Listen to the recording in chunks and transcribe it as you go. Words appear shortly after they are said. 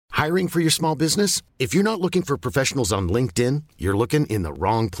Hiring for your small business? If you're not looking for professionals on LinkedIn, you're looking in the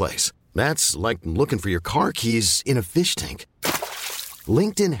wrong place. That's like looking for your car keys in a fish tank.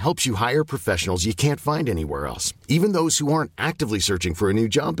 LinkedIn helps you hire professionals you can't find anywhere else, even those who aren't actively searching for a new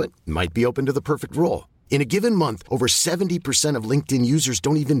job but might be open to the perfect role. In a given month, over 70% of LinkedIn users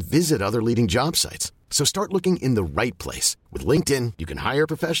don't even visit other leading job sites. So start looking in the right place. With LinkedIn, you can hire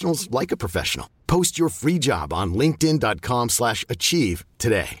professionals like a professional. Post your free job on linkedin.com/achieve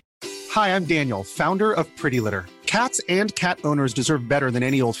today. Hi, I'm Daniel, founder of Pretty Litter. Cats and cat owners deserve better than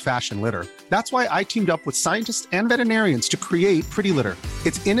any old-fashioned litter. That's why I teamed up with scientists and veterinarians to create Pretty Litter.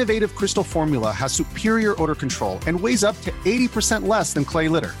 Its innovative crystal formula has superior odor control and weighs up to 80% less than clay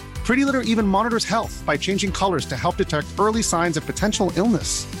litter. Pretty Litter even monitors health by changing colors to help detect early signs of potential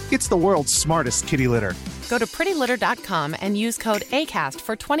illness. It's the world's smartest kitty litter. Go to prettylitter.com and use code ACAST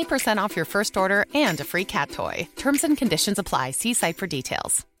for 20% off your first order and a free cat toy. Terms and conditions apply. See site for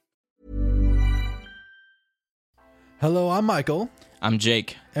details. Hello, I'm Michael. I'm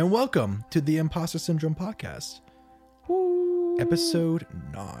Jake. And welcome to the Imposter Syndrome Podcast. Woo. Episode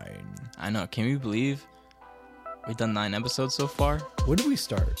 9. I know. Can we believe we've done 9 episodes so far? When did we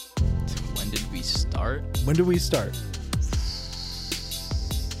start? When did we start? When did we start?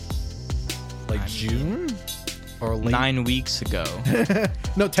 Like I June? Or late? 9 weeks ago.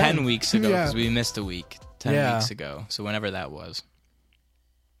 No, 10 weeks ago, because Yeah. we missed a week. 10 weeks ago. So whenever that was.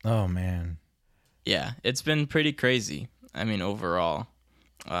 Oh, man. Yeah, it's been pretty crazy. I mean, overall.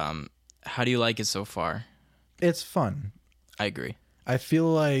 How do you like it so far? It's fun. I agree. I feel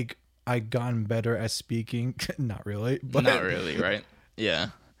like I've gotten better at speaking. Not really. But Not really, right? Yeah.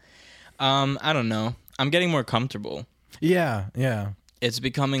 I don't know. I'm getting more comfortable. Yeah. It's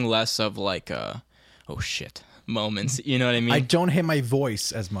becoming less of like oh shit moments. You know what I mean? I don't hit my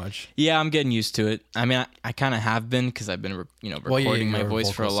voice as much. Yeah, I'm getting used to it. I mean, I kind of have been because I've been recording my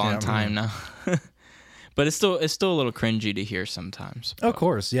voice for a long time now. But it's still a little cringy to hear sometimes. Of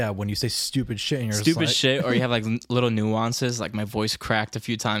course, yeah. When you say stupid shit, and you're just Stupid like, shit, or you have like little nuances. Like my voice cracked a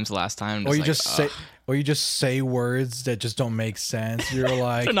few times last time. Or you just say words that just don't make sense. You're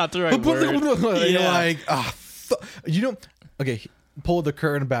like, they're not the right word. You're like, you know. Okay, pull the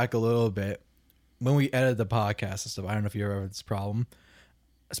curtain back a little bit. When we edit the podcast and stuff, I don't know if you ever had this problem.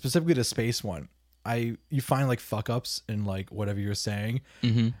 Specifically the space one, you find like fuck ups in like whatever you're saying.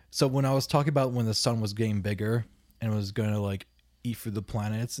 Mm-hmm. So when I was talking about when the sun was getting bigger and was gonna like eat through the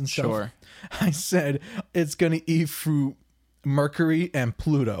planets and stuff, Sure. I said it's gonna eat through Mercury and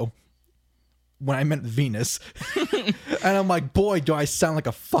Pluto when I meant Venus. And I'm like, boy, do I sound like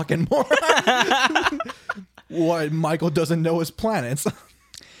a fucking moron. What, Michael doesn't know his planets.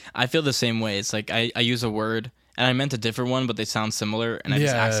 I feel the same way. It's like I use a word and I meant a different one, but they sound similar, and I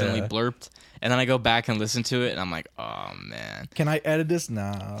just accidentally blurped. And then I go back and listen to it, and I'm like, oh man. Can I edit this?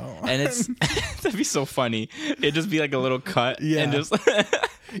 No. And it's that'd be so funny. It'd just be like a little cut. Yeah. And just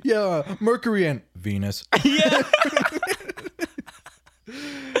Yeah, Mercury and Venus. Yeah.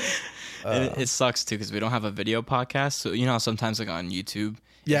 And it sucks too because we don't have a video podcast. So you know how sometimes like on YouTube,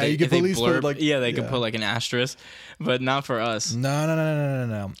 Yeah, you can police put like they can put like an asterisk, but not for us. No.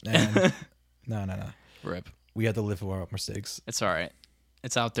 And no. Rip. We had to live with our mistakes. It's all right.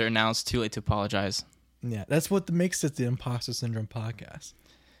 It's out there now. It's too late to apologize. Yeah, that's what makes it the Imposter Syndrome Podcast.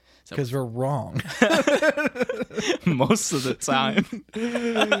 Because we're wrong. Most of the time.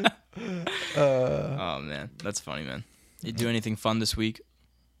 Oh, man. That's funny, man. You do anything fun this week?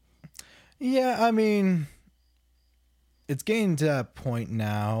 Yeah, I mean, it's getting to that point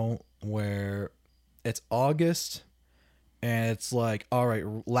now where it's August and it's like, all right,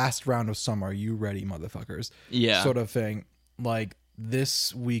 last round of summer. Are you ready, motherfuckers? Yeah. Sort of thing. Like,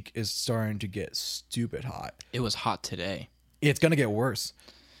 this week is starting to get stupid hot. It was hot today. It's going to get worse.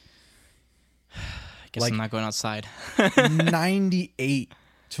 I guess I'm not going outside. 98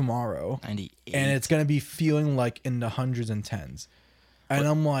 tomorrow. 98. And it's going to be feeling like in the hundreds and tens. And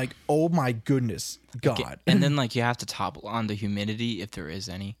I'm like, oh my goodness, God. Okay. And then like you have to top on the humidity if there is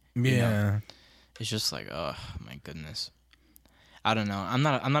any. Yeah. You know? It's just like, oh my goodness. I don't know. I'm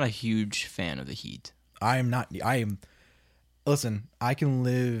not a huge fan of the heat. Listen, I can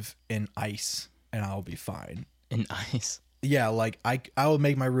live in ice and I'll be fine. In ice? Yeah, like I will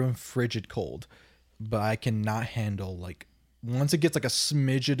make my room frigid cold, but I cannot handle like once it gets like a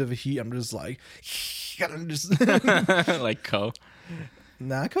smidget of heat, I'm just like like Co.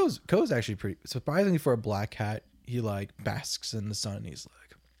 Nah, Ko's actually pretty surprisingly for a black cat. He like basks in the sun. And he's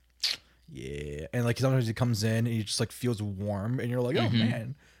like, yeah, and like sometimes he comes in and he just like feels warm, and you're like, oh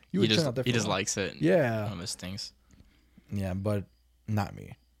man, you would turn out there. He just likes it. Yeah, one of his things. Yeah, but not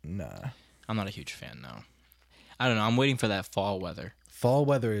me. Nah, I'm not a huge fan. No, I don't know. I'm waiting for that fall weather. Fall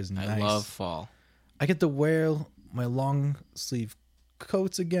weather is nice. I love fall. I get to wear my long sleeve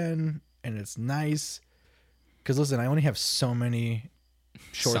coats again, and it's nice. Because listen, I only have so many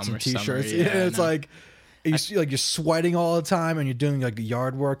shorts and t-shirts. Yeah, it's like you're sweating all the time, and you're doing like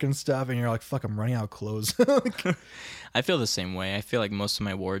yard work and stuff, and you're like, "Fuck, I'm running out of clothes." I feel the same way. I feel like most of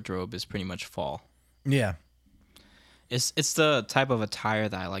my wardrobe is pretty much fall. Yeah, it's the type of attire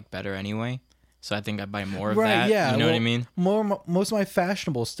that I like better anyway. So I think I buy more of right. that. Yeah, You know what I mean? Most of my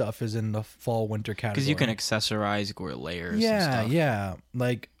fashionable stuff is in the fall winter category. Because you can accessorize, you can wear layers. And Yeah, stuff. yeah.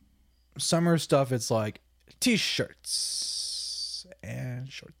 Like summer stuff, it's like t-shirts and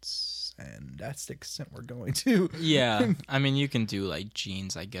shorts, and that's the extent we're going to. Yeah, I mean, you can do like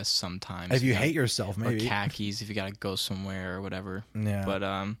jeans, I guess, sometimes. If you hate yourself, maybe. Or khakis if you gotta go somewhere or whatever. Yeah. But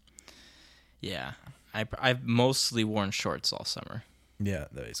yeah, I've mostly worn shorts all summer. Yeah,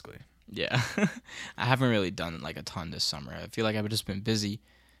 basically. Yeah, I haven't really done like a ton this summer. I feel like I've just been busy,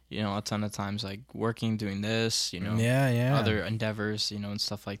 a ton of times like working, doing this, Yeah. other endeavors, and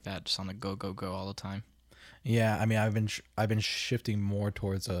stuff like that. Just on the go all the time. Yeah, I mean, I've been shifting more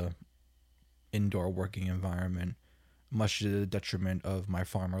towards a indoor working environment, much to the detriment of my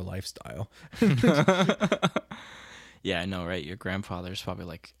farmer lifestyle. Yeah, I know, right? Your grandfather's probably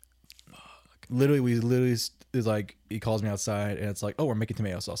like, Literally is like, he calls me outside and it's like, oh, we're making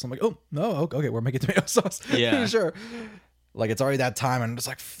tomato sauce. I'm like, oh no, okay, we're making tomato sauce. Yeah. Sure. Like it's already that time, and I'm just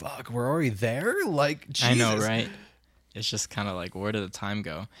like, fuck, we're already there. Like, Jesus. I know, right? It's just kind of like, where did the time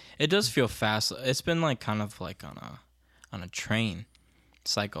go? It does feel fast. It's been like kind of like on a train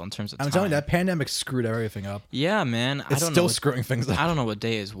cycle in terms of time. I'm telling you, that pandemic screwed everything up. Yeah, man. It's still screwing things up. I don't know what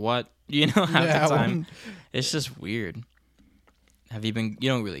day is what. Half the time. It's just weird. Have you been? You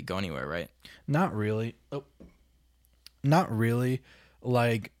don't really go anywhere, right? Not really. Oh. Not really.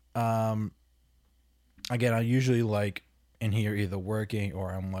 Like, again, I usually like in here either working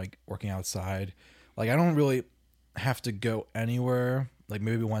or I'm like working outside. Like, I don't really have to go anywhere. Like,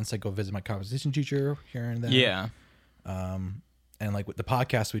 maybe once I go visit my composition teacher here and there. Yeah. And like with the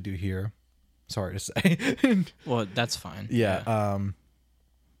podcast we do here, sorry to say. Well, that's fine. Yeah.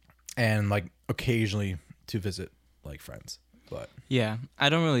 And like occasionally to visit like friends. But yeah, I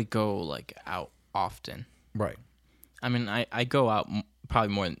don't really go like out often. right. I mean, I go out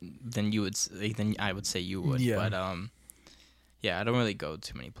probably more than you would than I would say you would. Yeah. But yeah, I don't really go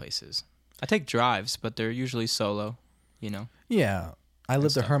too many places. I take drives, but they're usually solo. Yeah. I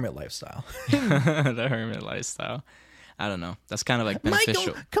live the hermit lifestyle. The hermit lifestyle. I don't know. That's kind of like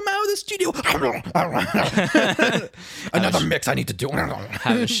beneficial. Michael, come out of the studio. Another mix I need to do.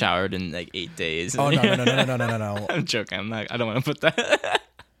 Haven't showered in like 8 days. Oh no. I'm joking. I don't want to put that.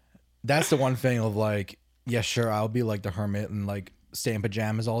 That's the one thing of like, yeah, sure, I'll be like the hermit and like stay in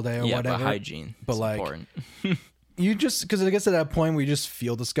pajamas all day or Yeah, whatever. but hygiene. But is like, important. you just, because it gets to that point where you just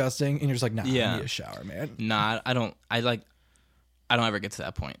feel disgusting and you're just like, nah, Yeah. I need a shower, man. Nah, I don't ever get to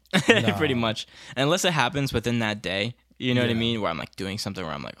that point. Pretty much. Unless it happens within that day. You know what I mean? Where I'm like doing something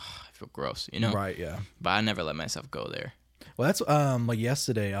where I'm like, oh, I feel gross, Right, yeah. But I never let myself go there. Well, that's like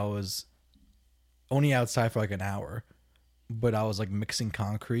yesterday I was only outside for like an hour, but I was like mixing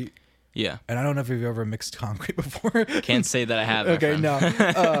concrete. Yeah. And I don't know if you've ever mixed concrete before. Can't say that I have. Okay,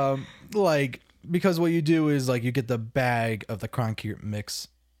 no. Like, because what you do is like you get the bag of the concrete mix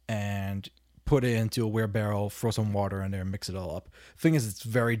and put it into a wheelbarrow, throw some water in there, and mix it all up. Thing is, it's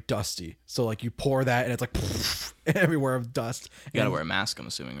very dusty. So like you pour that and it's like everywhere of dust. You gotta wear a mask, I'm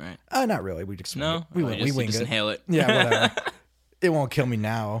assuming, right? Not really. We just No? we You wing just it. inhale it. Yeah, whatever. It won't kill me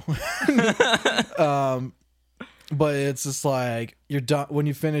now. But it's just like you're done when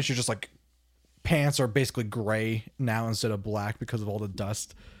you finish. You're just like pants are basically gray now instead of black because of all the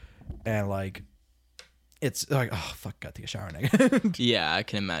dust, and like it's like, oh fuck, gotta take a shower now. Yeah, I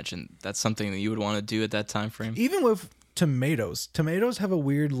can imagine that's something that you would want to do at that time frame. Even with tomatoes have a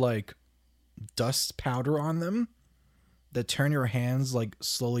weird like dust powder on them that turn your hands like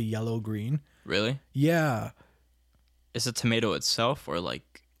slowly yellow green. Really? Yeah. Is the tomato itself or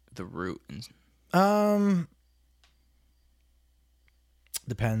like the root?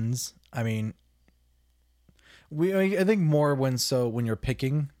 Depends. I mean, I think more when you're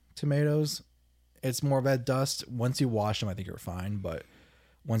picking tomatoes, it's more of that dust. Once you wash them, I think you're fine. But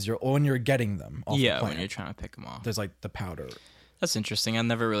when you're getting them, off the plant, when you're trying to pick them off, there's like the powder. That's interesting. I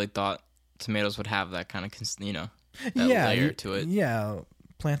never really thought tomatoes would have that kind of that Yeah, layer to it. Yeah,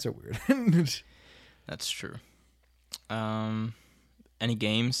 plants are weird. That's true. Any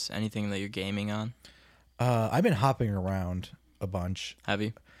games? Anything that you're gaming on? I've been hopping around a bunch. Have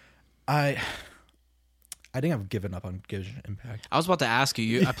you? I think I've given up on Genshin Impact. I was about to ask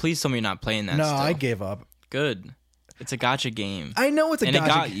you. Please tell me you're not playing that. No, still. I gave up. Good. It's a gacha game. I know it's a and gacha. And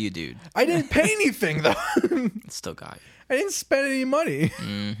it got you, dude. I didn't pay anything, though. It still got you. I didn't spend any money.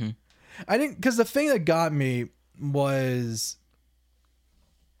 Mm-hmm. I didn't, because the thing that got me was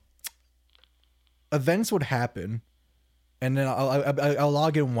events would happen, and then I'll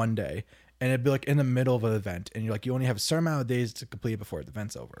log in one day, and it'd be like in the middle of an event, and you're like, you only have a certain amount of days to complete it before the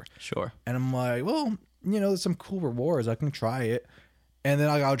event's over. Sure. And I'm like, well, there's some cool rewards. I can try it. And then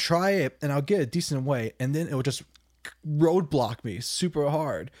I'll try it, and I'll get a decent way, and then it will just roadblock me super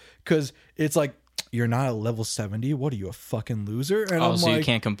hard, because it's like, you're not at level 70. What are you, a fucking loser? And I'm so like, you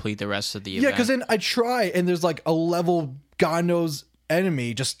can't complete the rest of the event. Yeah, because then I try, and there's like a level God knows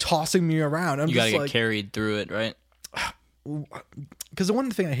enemy just tossing me around. You gotta get carried through it, right? Because the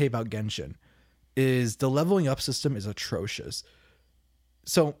one thing I hate about Genshin is the leveling up system is atrocious.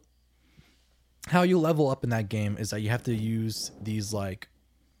 So how you level up in that game is that you have to use these like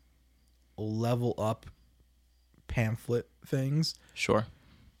level up pamphlet things. Sure.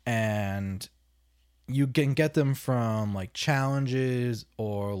 And you can get them from like challenges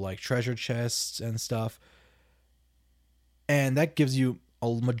or like treasure chests and stuff. And that gives you a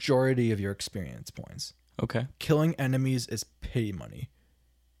majority of your experience points. Okay. Killing enemies is pay money,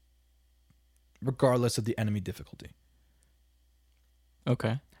 regardless of the enemy difficulty.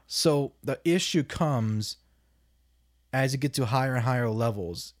 Okay. So the issue comes as you get to higher and higher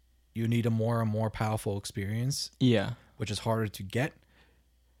levels, you need a more and more powerful experience. Yeah. Which is harder to get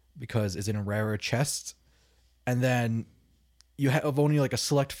because it's in rarer chests. And then you have only like a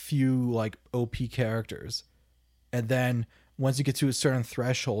select few like OP characters. And then once you get to a certain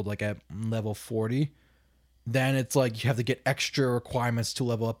threshold, like at level 40, then it's like you have to get extra requirements to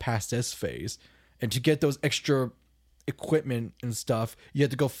level up past this phase. And to get those extra equipment and stuff, you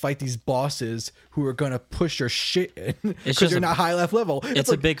have to go fight these bosses who are going to push your shit in because you're not high enough level. It's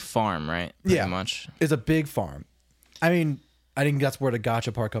like, a big farm, right? Pretty much. It's a big farm. I mean, I think that's where the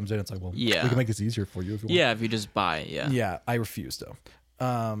gacha part comes in. It's like, well, we can make this easier for you if you want. Yeah, if you just buy, Yeah, I refuse though.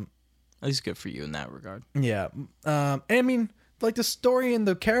 At least good for you in that regard. Yeah. And I mean, like the story and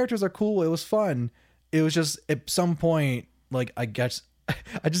the characters are cool. It was fun. It was just at some point, like I guess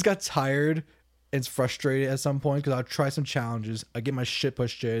I just got tired and frustrated at some point because I'll try some challenges. I get my shit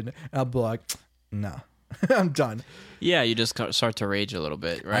pushed in, and I'll be like, nah, I'm done. Yeah, you just start to rage a little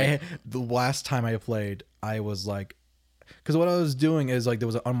bit, right? The last time I played, I was like, because what I was doing is like there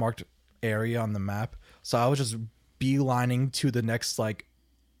was an unmarked area on the map, so I was just beelining to the next like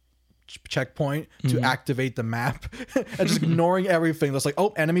checkpoint to activate the map and just ignoring everything. That's like,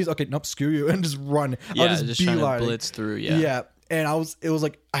 oh, enemies, okay, nope, screw you, and just run. Yeah, I was just trying to blitz through. Yeah, and it was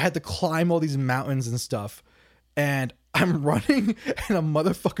like I had to climb all these mountains and stuff, and I'm running, and a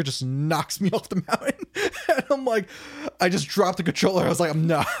motherfucker just knocks me off the mountain, and I'm like, I just dropped the controller. I was like,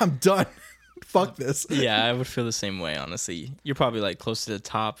 I'm done. Fuck this. Yeah, I would feel the same way, honestly. You're probably like close to the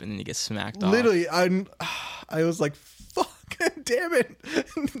top, and then you get smacked off. Literally, I was like, fuck, damn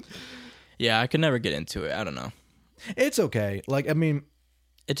it. Yeah, I could never get into it. I don't know. It's okay. Like, I mean,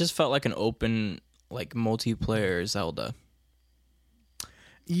 it just felt like an open, like multiplayer Zelda.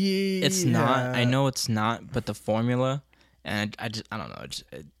 Yeah, it's not. I know it's not, but the formula, and I don't know.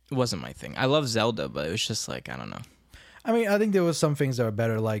 It wasn't my thing. I love Zelda, but it was just like, I don't know. I mean, I think there was some things that are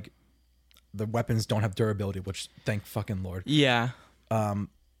better, like the weapons don't have durability, which thank fucking Lord. Yeah. I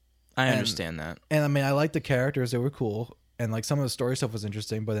understand that. And I mean, I like the characters; they were cool, and like some of the story stuff was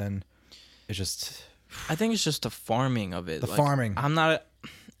interesting. But then it's just, I think it's just the farming of it. The farming. I'm not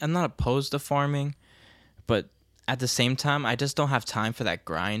opposed to farming, but at the same time, I just don't have time for that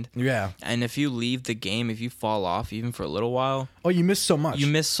grind. Yeah. And if you leave the game, if you fall off even for a little while, you miss so much. You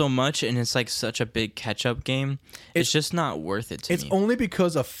miss so much, and it's like such a big catch-up game. It's just not worth it to me. It's only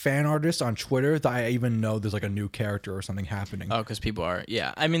because of fan artists on Twitter that I even know there's like a new character or something happening. Oh, because people are.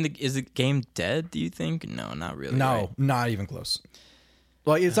 Yeah. I mean, is the game dead, do you think? No, not really. No, right? Not even close.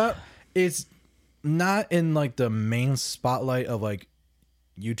 Like, it's not in like the main spotlight of like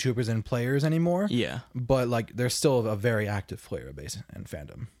YouTubers and players anymore. Yeah. But like there's still a very active player base and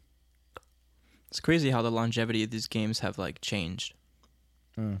fandom. It's crazy how the longevity of these games have like changed.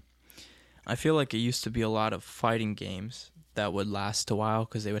 I feel like it used to be a lot of fighting games that would last a while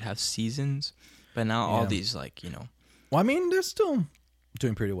because they would have seasons. But now all these like, Well, I mean, they're still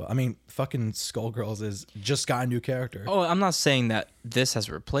doing pretty well. I mean, fucking Skullgirls is just got a new character. Oh, I'm not saying that this has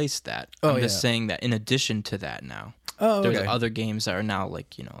replaced that. I'm just saying that in addition to that now. There's other games that are now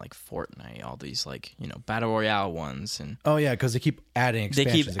like, like Fortnite, all these like, Battle Royale ones. And because they keep adding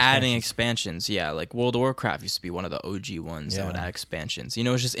expansions. Yeah, like World of Warcraft used to be one of the OG ones that would add expansions.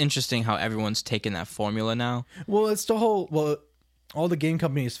 It's just interesting how everyone's taken that formula now. Well, it's the whole, all the game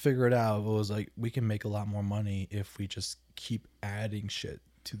companies figured out it was like, we can make a lot more money if we just keep adding shit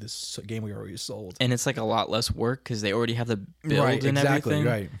to this game we already sold. And it's like a lot less work because they already have the build and everything.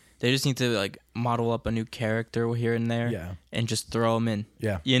 Right. They just need to like model up a new character here and there. Yeah. And just throw them in.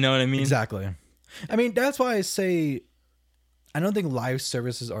 Yeah. You know what I mean? Exactly. I mean, that's why I say I don't think live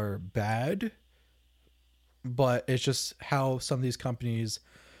services are bad, but it's just how some of these companies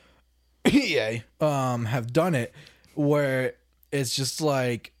EA have done it, where it's just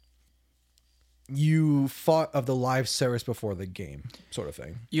like you thought of the live service before the game sort of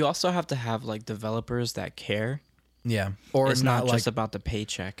thing. You also have to have like developers that care. Yeah. Or it's not just about the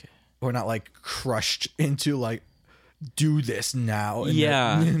paycheck. Or not like crushed into like, do this now.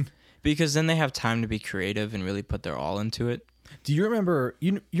 Yeah. Because then they have time to be creative and really put their all into it. Do you remember,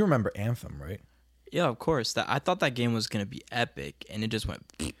 you remember Anthem, right? Yeah, of course. I thought that game was going to be epic, and it just went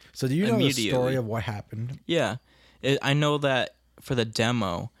So do you know the story of what happened? Yeah. I know that for the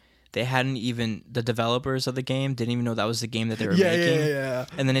demo, they hadn't even, the developers of the game didn't even know that was the game that they were making. Yeah.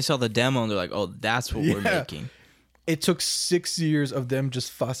 And then they saw the demo, and they're like, oh, that's what we're making. It took 6 years of them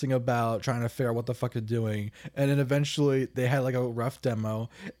just fussing about trying to figure out what the fuck they're doing. And then eventually they had like a rough demo,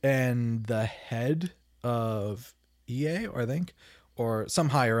 and the head of EA, or I think, or some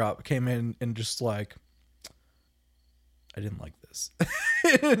higher up came in and just like, I didn't like this.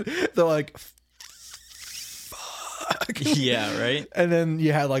 They're like, fuck. Yeah, right? And then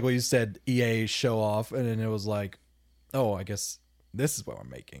you had like what you said, EA show off, and then it was like, oh, I guess this is what we're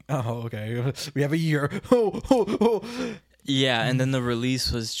making. Oh, okay. We have a year. Yeah, and then the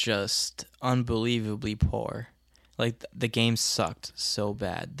release was just unbelievably poor. Like, the game sucked so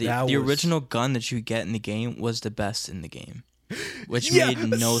bad. The original gun that you get in the game was the best in the game, which made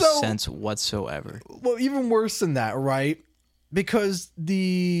no sense whatsoever. Well, even worse than that, right? Because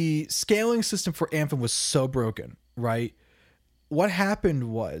the scaling system for Anthem was so broken, right? What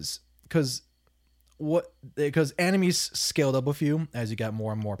happened was, because enemies scaled up with you as you got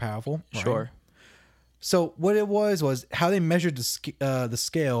more and more powerful. Right? Sure. So what it was how they measured the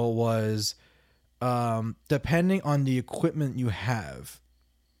scale was depending on the equipment you have.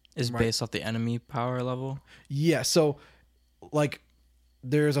 Is based off the enemy power level? Yeah. So like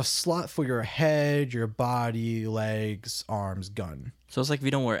there's a slot for your head, your body, legs, arms, gun. So it's like if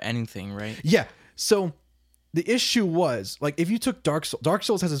you don't wear anything, right? Yeah. So the issue was like if you took Dark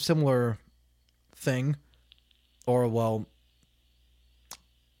Souls has a similar thing, or well,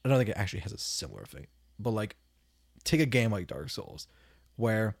 I don't think it actually has a similar thing, but like take a game like Dark Souls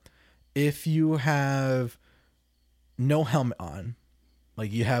where if you have no helmet on,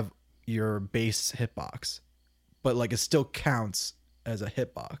 like you have your base hitbox, but like it still counts as a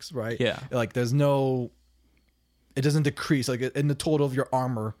hitbox, right? Yeah. Like there's no, it doesn't decrease. Like in the total of your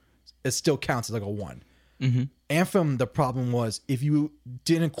armor, it still counts as like a 1. Mm-hmm. Anthem, the problem was if you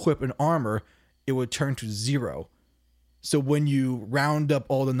didn't equip an armor, it would turn to 0. So when you round up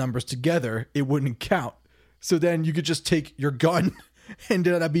all the numbers together, it wouldn't count. So then you could just take your gun and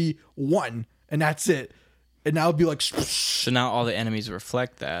then that'd be 1 and that's it. And now it'd be like, so now all the enemies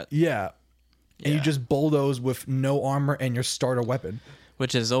reflect that. Yeah. And you just bulldoze with no armor and your starter weapon.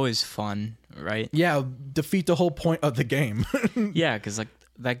 Which is always fun, right? Yeah, defeat the whole point of the game. Yeah, because like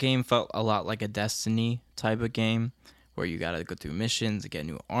that game felt a lot like a Destiny type of game where you got to go through missions to get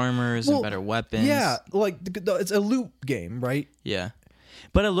new armors and better weapons. Yeah, like it's a loot game, right? Yeah.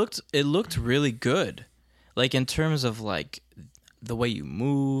 But it looked really good. Like in terms of like the way you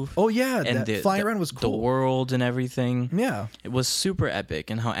move. Oh yeah, and that flying around was cool. The world and everything. Yeah. It was super epic,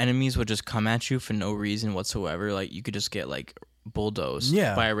 and how enemies would just come at you for no reason whatsoever. Like you could just get like bulldozed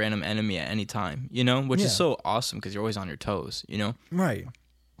by a random enemy at any time, you know? Which is so awesome because you're always on your toes, you know? Right.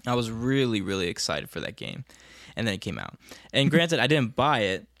 I was really, really excited for that game. And then it came out. And granted, I didn't buy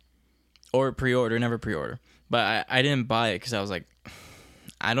it or pre-order, never pre-order. But I didn't buy it because I was like,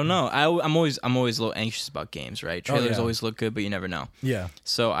 I don't know. I'm always a little anxious about games, right? Trailers always look good, but you never know. Yeah.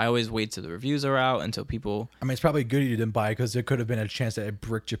 So I always wait till the reviews are out until people. I mean, it's probably good you didn't buy it because there could have been a chance that it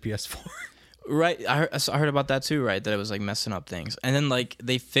bricked your PS4. Right. I heard about that too, right? That it was like messing up things. And then like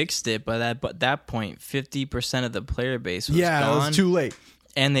they fixed it, but at that point, 50% of the player base was gone. Yeah, it was too late.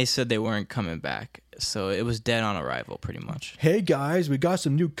 And they said they weren't coming back. So it was dead on arrival, pretty much. Hey guys, we got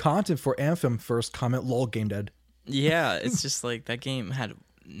some new content for Anthem. First comment, lol, game dead. Yeah, it's just like that game had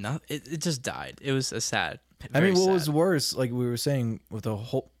nothing. It just died. It was a sad. I mean, what was worse, like we were saying, with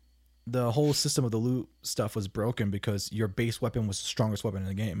the whole system of the loot stuff was broken because your base weapon was the strongest weapon in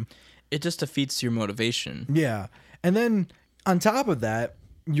the game. It just defeats your motivation. Yeah. And then on top of that,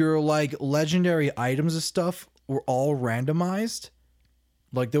 your like legendary items and stuff were all randomized.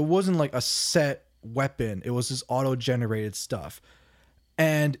 Like there wasn't like a set weapon. It was just auto-generated stuff.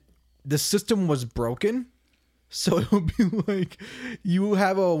 and the system was broken. So it would be like you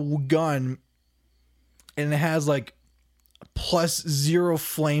have a gun and it has like +0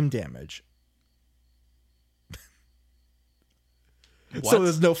 flame damage. What? So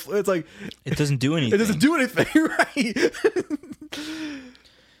there's no, it's like, It doesn't do anything. it doesn't do anything, right?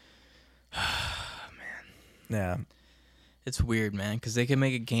 Yeah. It's weird, man, because they can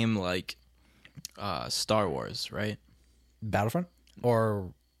make a game like Star Wars, right? Battlefront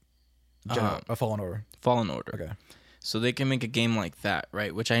or Fallen Order? Fallen Order. Okay. So they can make a game like that,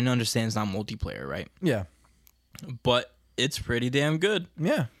 right? Which I understand is not multiplayer, right? Yeah. But it's pretty damn good,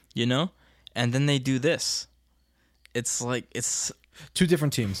 Yeah. you know? And then they do this. It's like, it's... Two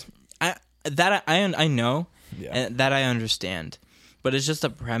different teams. I know, Yeah. and that I understand. But it's just a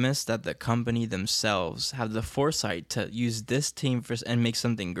premise that the company themselves have the foresight to use this team and make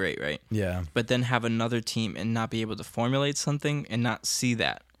something great, right? Yeah. But then have another team and not be able to formulate something and not see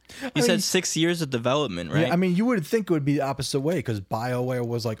that. You mean, said 6 years of development, right? Yeah, I mean, you would think it would be the opposite way because BioWare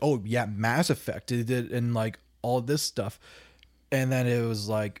was like, oh, yeah, Mass Effect. It did, and like all this stuff. And then it was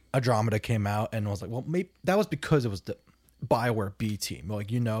like Andromeda came out and was like, well, maybe that was because it was the BioWare B team. Like,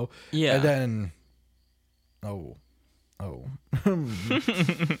 you know? Yeah. And then,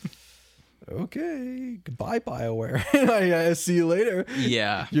 okay, goodbye, BioWare. I see you later.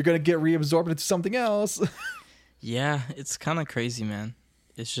 Yeah. You're going to get reabsorbed into something else. Yeah, it's kind of crazy, man.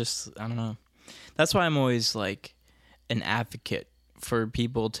 It's just, I don't know. That's why I'm always like an advocate for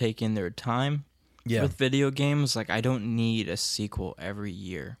people taking their time with video games. Like, I don't need a sequel every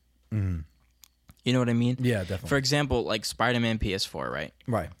year. Mm. You know what I mean? Yeah, definitely. For example, like Spider-Man PS4, right?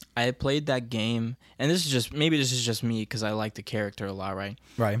 Right. I played that game, and this is just me because I like the character a lot, right?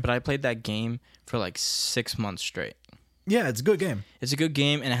 Right. But I played that game for like 6 months straight. Yeah, it's a good game. It's a good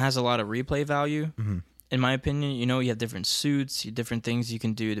game, and it has a lot of replay value. Mm-hmm. In my opinion, you know, you have different suits, different things you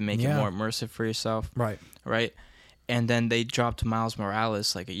can do to make it more immersive for yourself. Right. Right. And then they dropped Miles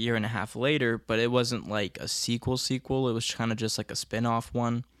Morales like a year and a half later, but it wasn't like a sequel. It was kind of just like a spin-off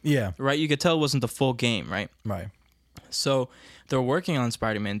one. Yeah. Right? You could tell it wasn't the full game, right? Right. So they're working on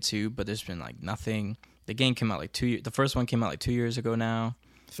Spider-Man 2, but there's been like nothing. The game came out like 2 years. The first one came out like 2 years ago now.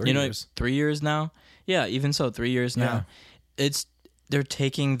 3 years. 3 years now. Yeah, even so, 3 years now. Yeah. They're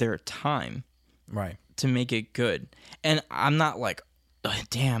taking their time. Right. To make it good. And I'm not like, oh,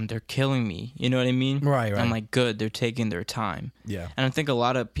 damn, they're killing me. You know what I mean? Right. I'm like, good, they're taking their time. Yeah. And I think a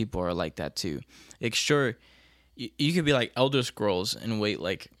lot of people are like that too. Like, sure, you could be like Elder Scrolls and wait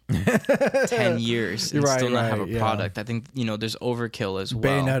like 10 years and still not have a product. I think, you know, there's overkill as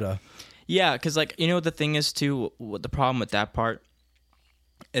well. Bayonetta. Yeah, because like, you know what the thing is too? What the problem with that part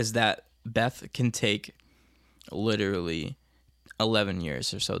is that Beth can take literally 11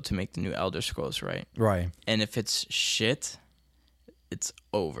 years or so to make the new Elder Scrolls, right? Right. And if it's shit, it's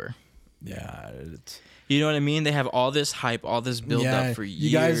over. Yeah. You know what I mean? They have all this hype, all this build up for years.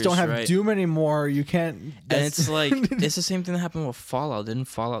 You guys don't have right? Doom anymore. You can't. And it's like it's the same thing that happened with Fallout. Didn't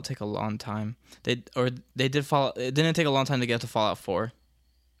Fallout take a long time? They did Fallout. It didn't take a long time to get to Fallout 4.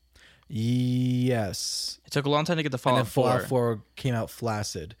 Yes. It took a long time to get to Fallout and then 4. Fallout 4 came out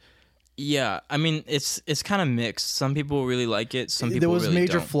flaccid. Yeah, I mean it's kind of mixed. Some people really like it. Some people there was really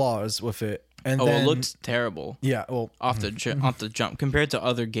major don't. flaws with it. And it looked terrible. Yeah, well, off the jump compared to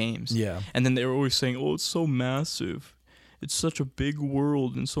other games. Yeah, and then they were always saying, "Oh, it's so massive, it's such a big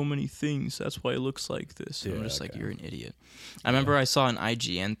world and so many things. That's why it looks like this." And I'm just like, you're an idiot. I remember I saw an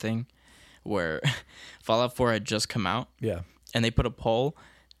IGN thing where Fallout 4 had just come out. Yeah, and they put a poll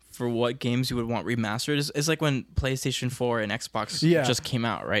for what games you would want remastered. It's like when PlayStation 4 and Xbox just came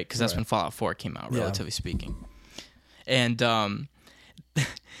out, right? Because that's when Fallout 4 came out, relatively speaking. And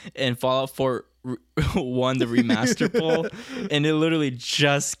and Fallout 4 won the remaster poll, and it literally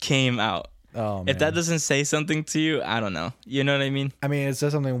just came out. Oh, man. If that doesn't say something to you, I don't know. You know what I mean? I mean, it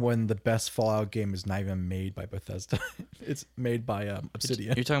says something when the best Fallout game is not even made by Bethesda. It's made by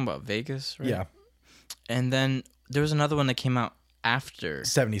Obsidian. You're talking about Vegas, right? Yeah. And then there was another one that came out after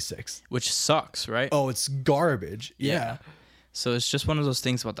 76, which sucks, right? Oh, it's garbage. Yeah. So it's just one of those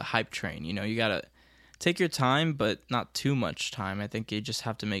things about the hype train. You know, you gotta take your time, but not too much time. I think you just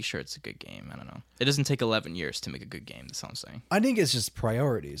have to make sure it's a good game. I don't know. It doesn't take 11 years to make a good game. That's all I'm saying. I think it's just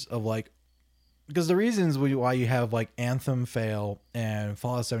priorities of like, because the reasons why you have like Anthem fail and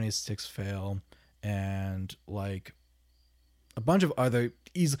Fallout 76 fail and like a bunch of other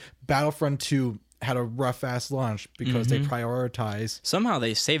Battlefront 2 had a rough ass launch because they prioritize. Somehow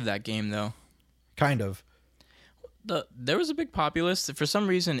they saved that game though. Kind of. There was a big populace. For some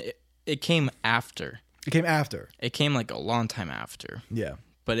reason, it came after. It came after. It came like a long time after. Yeah.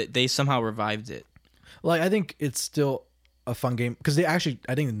 But they somehow revived it. Like, I think it's still a fun game because they actually,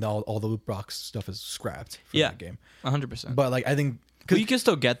 I think all the loot box stuff is scrapped for that game. 100%. But like I think well, you can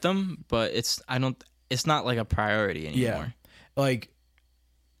still get them, but it's not like a priority anymore. Yeah, like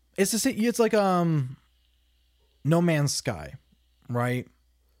it's the same. It's like No Man's Sky, right?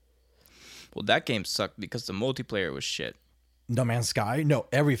 Well, that game sucked because the multiplayer was shit. No Man's Sky? No,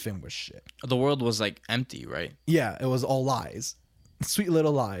 everything was shit. The world was like empty, right? Yeah, it was all lies. Sweet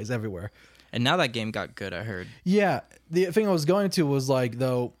little lies everywhere. And now that game got good, I heard. Yeah, the thing I was going to was like,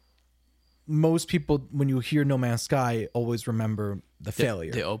 though, most people, when you hear No Man's Sky, always remember the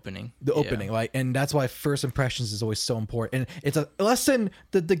failure. The opening. The opening, like, and that's why first impressions is always so important. And it's a lesson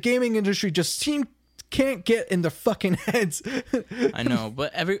that the gaming industry just can't get in their fucking heads. I know,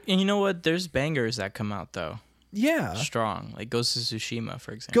 but and you know what? There's bangers that come out, though. Yeah. Strong. Like Ghost of Tsushima,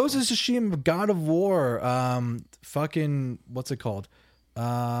 for example. Ghost of Tsushima, God of War, fucking, what's it called?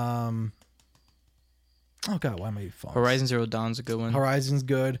 Oh God, why am I falling? Horizon Zero Dawn's a good one. Horizon's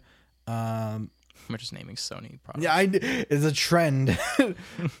good. We're just naming Sony products. Yeah, it's a trend.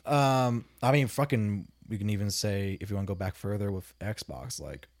 I mean, fucking, we can even say, if you want to go back further with Xbox,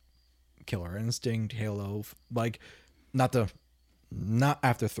 like Killer Instinct, Halo, like, not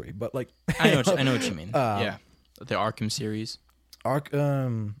after 3, but like I know what you mean. Yeah, the Arkham series.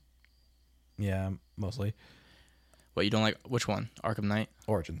 Yeah, mostly. What, you don't like? Which one? Arkham Knight?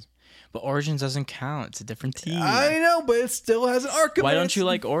 Origins. But Origins doesn't count. It's a different team. I know, but it still has an Arkham. Why don't you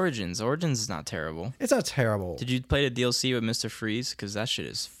like Origins? Origins is not terrible. It's not terrible. Did you play the DLC with Mr. Freeze? Because that shit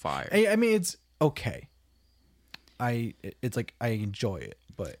is fire. I mean, it's okay. It's like I enjoy it,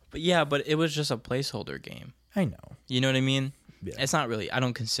 but it was just a placeholder game. I know. You know what I mean? Yeah. It's not really. I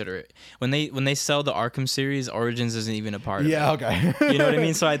don't consider it when they sell the Arkham series. Origins isn't even a part of it. Yeah, okay. You know what I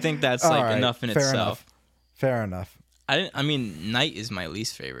mean? So I think that's like right, enough in fair itself. Fair enough. I mean, Knight is my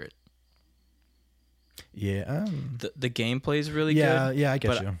least favorite. Yeah. The gameplay is really yeah, good. Yeah, I get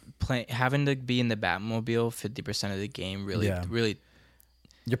but you. Having to be in the Batmobile 50% of the game really.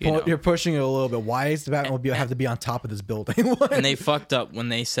 You're pushing it a little bit. Why does the Batmobile have to be on top of this building? And they fucked up when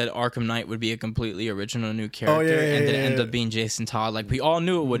they said Arkham Knight would be a completely original new character, and then it ended up being Jason Todd. Like we all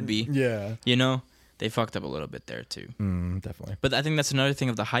knew it would be. Yeah. You know, they fucked up a little bit there too. Definitely. But I think that's another thing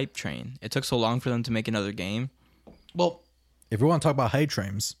of the hype train. It took so long for them to make another game. Well, if we want to talk about hype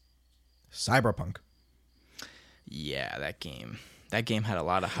trains, Cyberpunk. Yeah, that game had a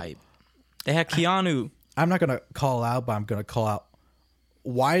lot of hype. They had Keanu. I'm not gonna call out, but I'm gonna call out.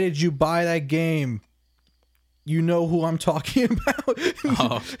 Why did you buy that game? You know who I'm talking about.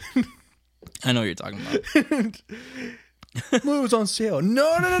 Oh, I know what you're talking about. It was on sale. No.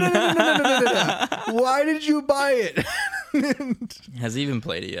 Why did you buy it? Has he even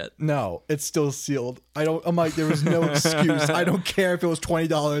played it yet? No, it's still sealed. I'm like, there was no excuse. I don't care if it was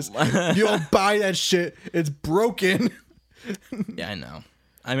 $20. You don't buy that shit. It's broken. Yeah, I know.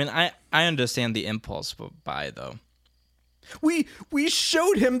 I mean, I understand the impulse buy though. We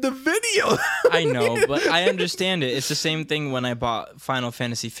showed him the video. I know, but I understand it. It's the same thing when I bought Final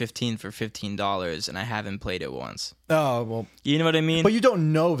Fantasy 15 for $15 and I haven't played it once. Oh, well. You know what I mean? But you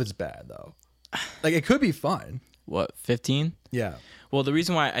don't know if it's bad, though. Like, it could be fun. What, 15? Yeah. Well, the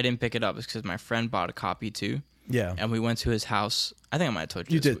reason why I didn't pick it up is because my friend bought a copy too. Yeah. And we went to his house. I think I might have told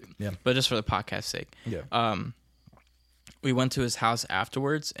you You this. did, yeah. But just for the podcast's sake. Yeah. We went to his house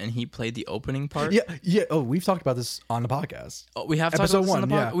afterwards, and he played the opening part. Yeah. Oh, we've talked about this on the podcast. Oh, we have talked episode about this on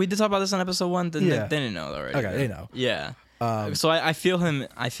the 1, podcast. We did talk about this on episode 1. Then Yeah. they didn't know already. Okay, they know. Yeah. So I feel him.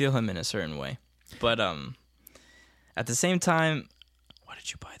 I feel him in a certain way, but at the same time, why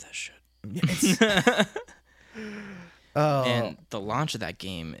did you buy that shit? And the launch of that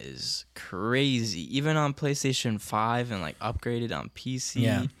game is crazy. Even on PlayStation 5 and like upgraded on PC.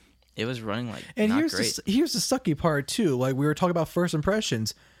 Yeah. It was running like And not here's great. here's the sucky part too. Like we were talking about first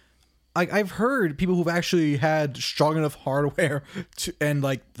impressions. Like I've heard people who've actually had strong enough hardware and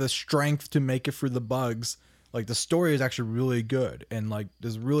like the strength to make it through the bugs. Like the story is actually really good and like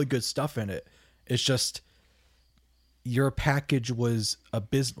there's really good stuff in it. It's just your package was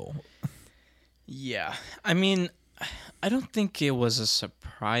abysmal. Yeah. I mean, I don't think it was a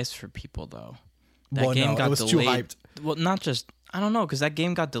surprise for people though. That game got it was delayed. too hyped. Well, not just I don't know, because that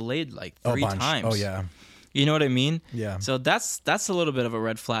game got delayed like 3 times. Oh yeah. You know what I mean? Yeah. So that's a little bit of a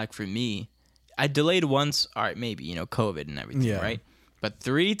red flag for me. I delayed once, all right, maybe, COVID and everything, Yeah. right? But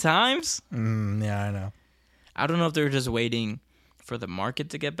 3 times? Yeah, I know. I don't know if they were just waiting for the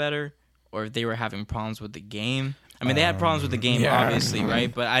market to get better or if they were having problems with the game. I mean, they had problems with the game, yeah. obviously,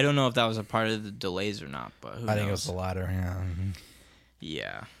 right? But I don't know if that was a part of the delays or not. But who I think it knows? was the latter. Yeah.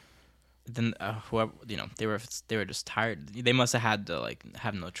 Yeah. Then whoever they were just tired. They must have had to like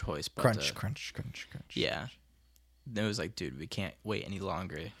have no choice but Crunch. Yeah. it was like, dude, we can't wait any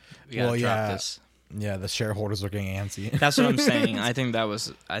longer. We gotta drop this. Yeah, the shareholders are getting antsy. That's what I'm saying. I think that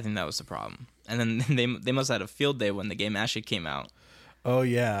was the problem. And then they must have had a field day when the game actually came out. Oh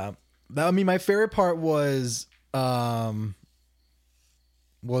yeah. My favorite part was they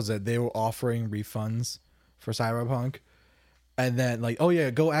were offering refunds for Cyberpunk, and then like, oh yeah,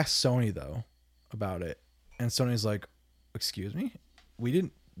 go ask Sony though about it. And Sony's like, excuse me, we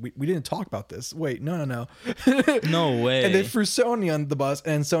didn't talk about this. Wait, no. No way. And they threw Sony on the bus,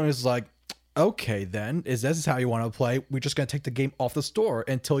 and Sony's like, okay, then this is how you want to play. We're just gonna take the game off the store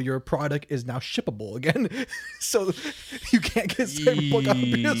until your product is now shippable again, so you can't get Cyberpunk on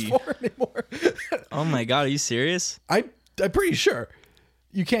PS4 anymore. Oh my god, are you serious? I'm pretty sure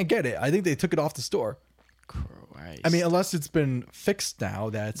you can't get it. I think they took it off the store. Christ. I mean, unless it's been fixed now.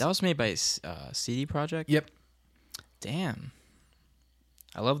 That was made by CD Projekt. Yep. Damn.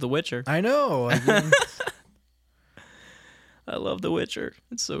 I love The Witcher. I know. I love The Witcher.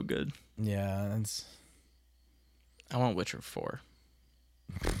 It's so good. Yeah, I want Witcher 4.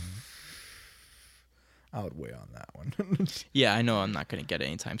 I would wait on that one. Yeah, I know I'm not going to get it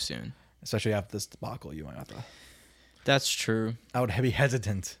anytime soon. Especially after this debacle, you might have to. That's true. I would be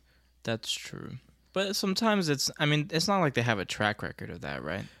hesitant. That's true. But sometimes it's not like they have a track record of that,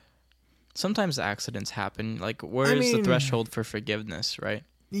 right? Sometimes accidents happen. Like, where's the threshold for forgiveness, right?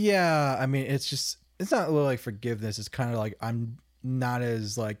 Yeah, I mean, it's not really like forgiveness. It's kind of like I'm not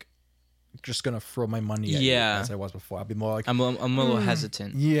as like just gonna throw my money at you as I was before. I'll be more like I'm a little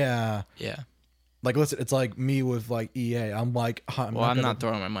hesitant. Yeah. Like, listen, it's like me with like EA. I'm like, I'm not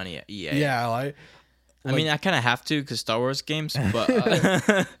throwing my money at EA. Yeah, like I mean, I kind of have to because Star Wars games, but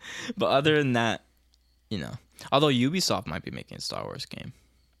but other than that, although Ubisoft might be making a Star Wars game.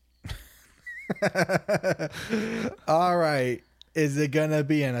 All right, is it gonna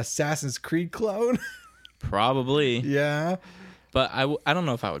be an Assassin's Creed clone? Probably. Yeah. But I don't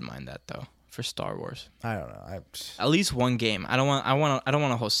know if I would mind that though for Star Wars. I don't know. At least one game. I don't want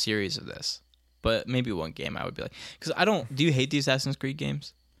a whole series of this. But maybe one game I would be like, because do you hate the Assassin's Creed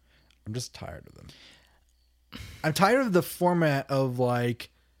games? I'm just tired of them. I'm tired of the format of like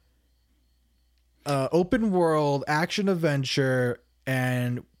open world action adventure,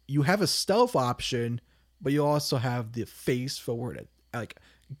 and you have a stealth option, but you also have the face forward like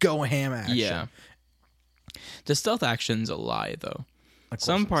go ham action. Yeah. The stealth action's a lie though.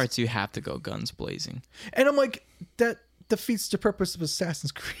 Some parts you have to go guns blazing. And I'm like, that defeats the purpose of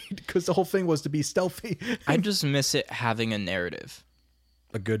Assassin's Creed because the whole thing was to be stealthy. I just miss it having a narrative.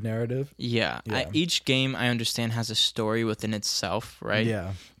 A good narrative? Yeah. Each game, I understand, has a story within itself, right?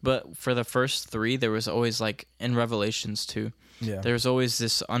 Yeah. But for the first 3, there was always, like, in Revelations 2, there was always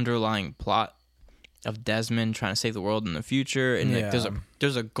this underlying plot of Desmond trying to save the world in the future, and like,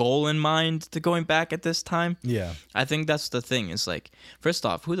 there's a goal in mind to going back at this time. Yeah. I think that's the thing. Is like, first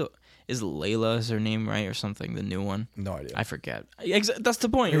off, is Layla is her name, right, or something? The new one. No idea. I forget. That's the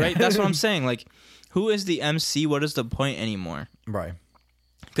point, right? That's what I'm saying. Like, who is the MC? What is the point anymore? Right.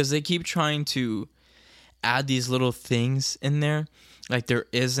 Because they keep trying to add these little things in there, like there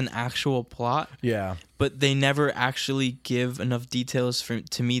is an actual plot. Yeah. But they never actually give enough details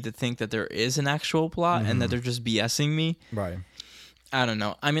to me to think that there is an actual plot and that they're just BSing me. Right. I don't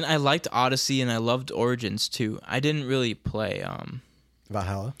know. I mean, I liked Odyssey and I loved Origins too. I didn't really play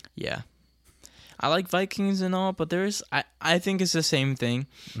Valhalla? Yeah. I like Vikings and all, but I think it's the same thing.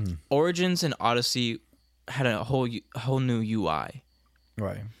 Origins and Odyssey had a whole new UI.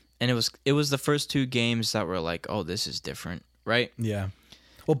 Right. And it was the first 2 games that were like, oh, this is different, right? Yeah.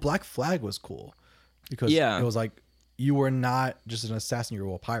 Well, Black Flag was cool because it was like you were not just an assassin, you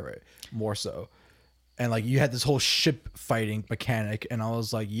were a pirate, more so. And like you had this whole ship fighting mechanic, and I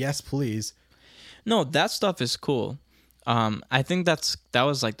was like, yes, please. No, that stuff is cool. I think that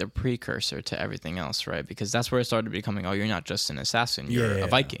was like the precursor to everything else, right? Because that's where it started becoming, oh, you're not just an assassin, you're a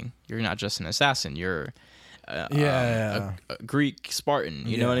Viking. You're not just an assassin, you're a Greek Spartan.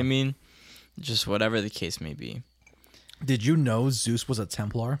 You know what I mean? Just whatever the case may be. Did you know Zeus was a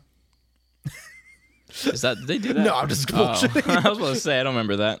Templar? Is that they do that? No, I'm just bullshitting. I was about to say I don't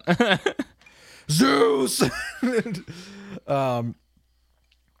remember that. Zeus.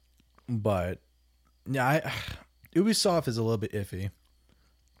 But yeah, Ubisoft is a little bit iffy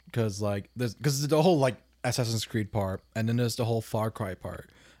because like there's the whole like Assassin's Creed part, and then there's the whole Far Cry part,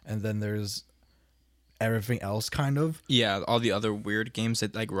 and then there's everything else kind of. Yeah, all the other weird games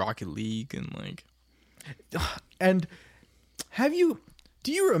that like Rocket League and like. And do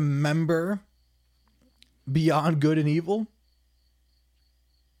you remember Beyond Good and Evil?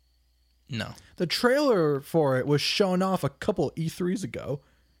 No. The trailer for it was shown off a couple E3s ago,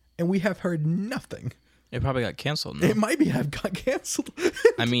 and we have heard nothing. It probably got canceled. No? It might be have got canceled.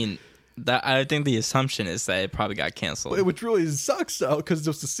 I mean, I think the assumption is that it probably got canceled. Which really sucks, though, because it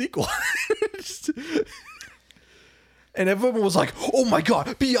was the sequel. And everyone was like, oh my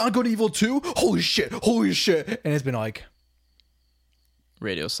god, Beyond Good and Evil 2? Holy shit. And it's been like...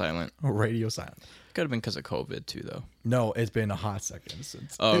 Radio silent. Radio silent. Could have been because of COVID, too, though. No, it's been a hot second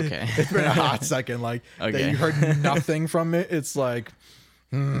since. Oh, okay. It's been a hot second. Like, that you heard nothing from it. It's like...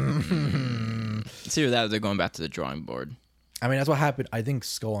 It's either that or they're going back to the drawing board. I mean, that's what happened. I think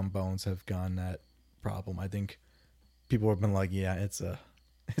Skull and Bones have gone that problem. I think people have been like, yeah, it's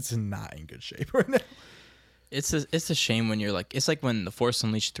not in good shape right now. It's a shame when you're like, it's like when The Force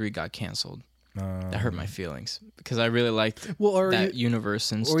Unleashed 3 got canceled. That hurt my feelings because I really liked that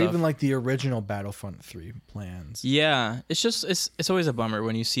universe and stuff. Or even like the original Battlefront 3 plans. Yeah, it's always a bummer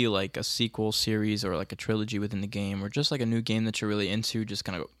when you see like a sequel series or like a trilogy within the game or just like a new game that you're really into just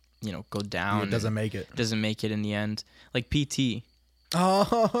kind of, go down. Yeah, it doesn't make it. Doesn't make it in the end. Like PT.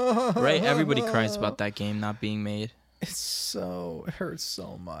 Oh. Right? Everybody cries about that game not being made. It hurts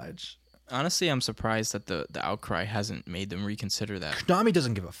so much. Honestly, I'm surprised that the outcry hasn't made them reconsider that. Konami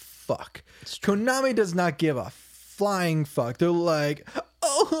doesn't give a fuck. Konami does not give a flying fuck. They're like,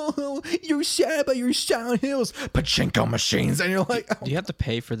 oh, you're sad about your Silent Hills pachinko machines. And you're like... Oh. Do you have to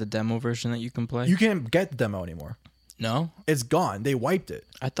pay for the demo version that you can play? You can't get the demo anymore. No? It's gone. They wiped it.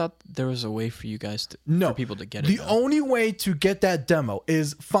 I thought there was a way for you guys for people to get it. The only way to get that demo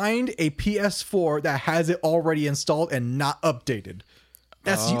is find a PS4 that has it already installed and not updated.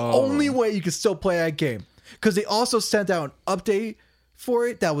 That's the only way you can still play that game. Because they also sent out an update for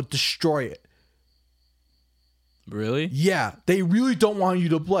it that would destroy it. Really? Yeah. They really don't want you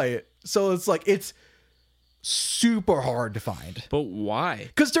to play it. So it's like, it's super hard to find. But why?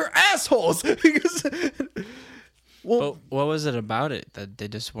 Because they're assholes. Well, what was it about it that they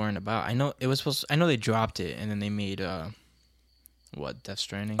just weren't about? I know it was I know they dropped it and then they made Death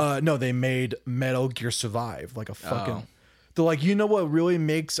Stranding? No, they made Metal Gear Survive. Like a fucking... They're like, you know what really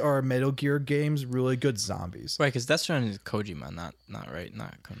makes our Metal Gear games really good? Zombies. Right, because Death Stranding is Kojima, not right,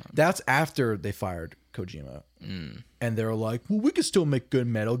 not Konami. That's after they fired Kojima. And they're like, well, we can still make good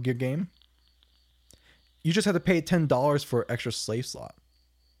Metal Gear game. You just have to pay $10 for extra slave slot.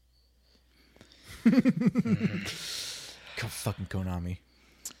 Go fucking Konami.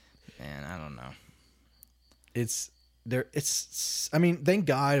 Man, I don't know. I mean, thank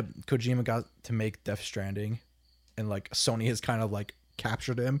God Kojima got to make Death Stranding. And like Sony has kind of like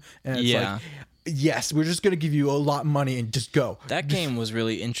captured him, and it's like, yes, we're just gonna give you a lot of money and just go. That game was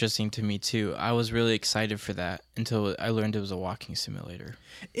really interesting to me too. I was really excited for that until I learned it was a walking simulator.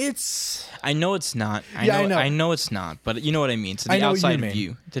 I know it's not. I know it's not, but you know what I mean. To the outside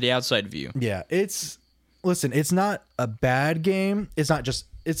view. To the outside view. Yeah, it's not a bad game. It's not just.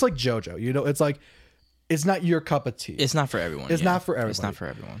 It's like JoJo. It's like, it's not your cup of tea. It's not for everyone. It's not for everyone. It's not for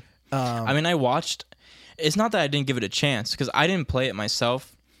everyone. I mean, I watched. It's not that I didn't give it a chance because I didn't play it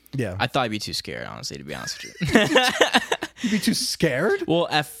myself. Yeah. I thought I'd be too scared, honestly, to be honest with you. You'd be too scared? Well,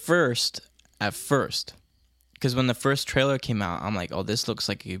 at first, because when the first trailer came out, I'm like, oh, this looks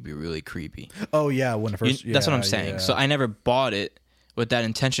like it could be really creepy. Oh, yeah. When the first... That's what I'm saying. Yeah. So I never bought it with that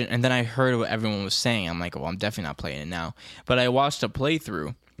intention. And then I heard what everyone was saying. I'm like, well, I'm definitely not playing it now. But I watched a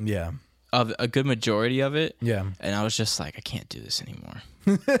playthrough. Yeah. Of a good majority of it. Yeah. And I was just like, I can't do this anymore.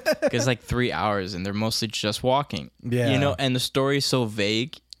 It's like 3 hours and they're mostly just walking. Yeah. And the story is so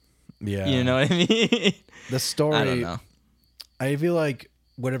vague. Yeah. You know what I mean? The story... I don't know. I feel like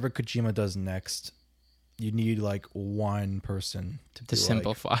whatever Kojima does next, you need like one person to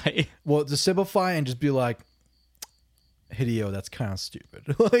simplify. To simplify and just be like, Hideo, that's kind of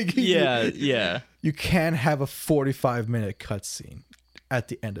stupid. Like, yeah. You can't have a 45-minute cutscene at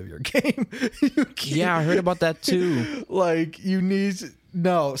the end of your game. Yeah, I heard about that too. Like, you need...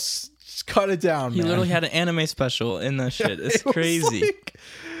 No, just cut it down, He man. literally had an anime special in that shit. It's crazy. Like,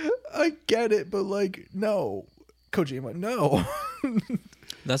 I get it, but like, no. Kojima, no.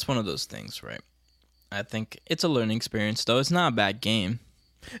 That's one of those things, right? I think it's a learning experience, though. It's not a bad game.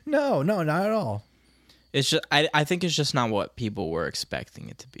 No, not at all. It's just I think it's just not what people were expecting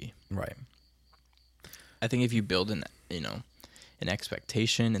it to be. Right. I think if you build an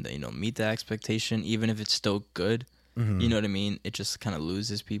expectation and then meet that expectation, even if it's still good, you know what I mean? It just kind of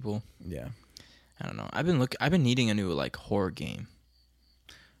loses people. Yeah. I don't know. I've been needing a new like horror game.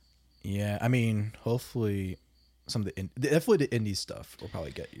 Yeah, I mean, hopefully some of definitely the indie stuff will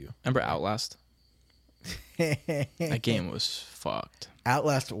probably get you. Remember Outlast? That game was fucked.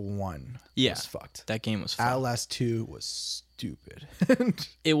 Outlast 1 was fucked. That game was fucked. Outlast 2 was stupid.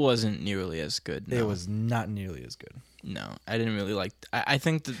 It wasn't nearly as good. No. It was not nearly as good. No, I didn't really like. I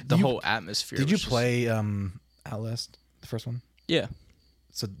think the whole atmosphere. Did you was just- play Outlast, the first one? Yeah.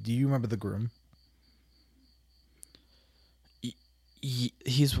 So do you remember the groom?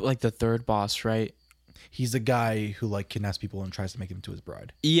 He's like the third boss, right? He's the guy who like kidnaps people and tries to make them to his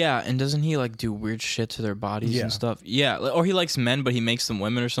bride. Yeah, and doesn't he like do weird shit to their bodies Yeah. and stuff? Yeah, or he likes men, but he makes them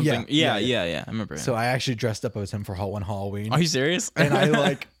women or something. Yeah. I remember. So I actually dressed up as him for one Halloween. Are you serious? And I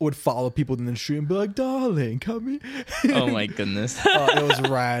like would follow people in the street and be like, "Darling, come here." Oh my goodness. It was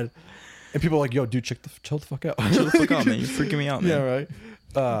rad. And people were like, "Yo, dude, chill the fuck out." Chill the fuck out, man. You're freaking me out, man. Yeah, right.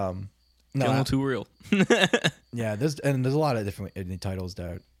 Getting a little too real. Yeah, there's a lot of different indie titles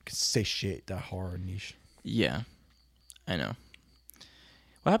that can say shit that horror niche. Yeah, I know.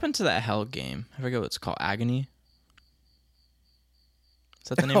 What happened to that Hell game? I forget what it's called. Agony? Is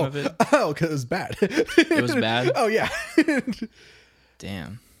that the name of it? Oh, because it was bad. It was bad? Oh yeah.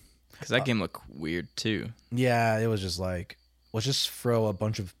 Damn. Because that game looked weird too. Yeah, it was just like, let's just throw a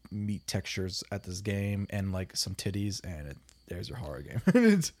bunch of meat textures at this game and like some titties, and there's your horror game.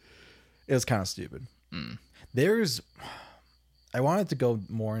 It was kind of stupid. I wanted to go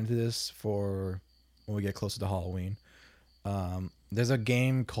more into this for when we get closer to Halloween. There's a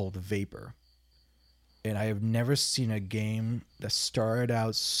game called Vapor, and I have never seen a game that started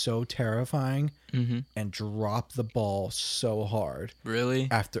out so terrifying and dropped the ball so hard. Really?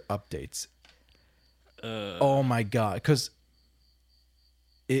 After updates. Oh my god! Because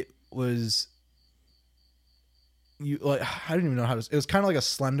it was I didn't even know how to. It was kind of like a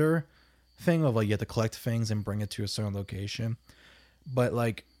Slender thing of like you had to collect things and bring it to a certain location, but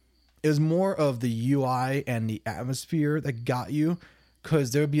like it was more of the UI and the atmosphere that got you,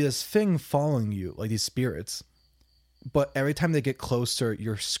 because there would be this thing following you, like these spirits, but every time they get closer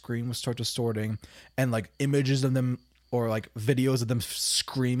your screen would start distorting, and like images of them or like videos of them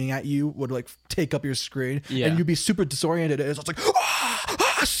screaming at you would like take up your screen, and you'd be super disoriented. It's just like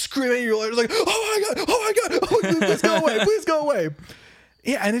screaming, you're like, oh my god, please go away, please go away.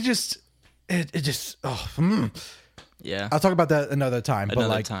 Yeah, and it just Yeah. I'll talk about that another time.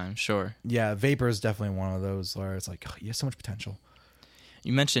 Another time, sure. Yeah, Vapor is definitely one of those where it's like, oh, you have so much potential.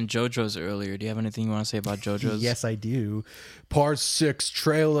 You mentioned JoJo's earlier. Do you have anything you want to say about JoJo's? Yes, I do. Part 6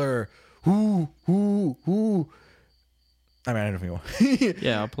 trailer. Ooh. I mean, I don't know if you want.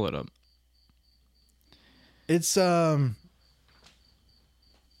 Yeah, I'll pull it up. It's so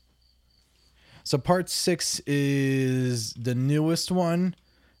part 6 is the newest one,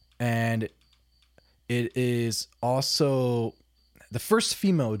 and it is also the first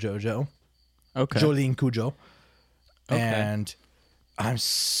female JoJo. Okay. Jolene Cujo. Okay. And I'm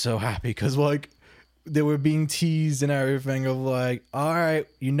so happy because like they were being teased and everything of like, all right,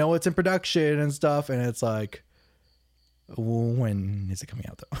 you know it's in production and stuff, and it's like, when is it coming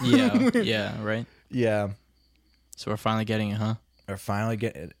out though? Yeah, right. Yeah. So we're finally getting it, huh? Or finally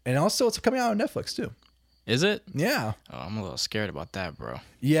get it. And also it's coming out on Netflix too. Is it? Yeah. Oh, I'm a little scared about that, bro.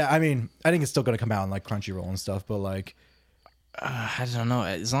 Yeah, I mean, I think it's still gonna come out on like Crunchyroll and stuff, but like I don't know.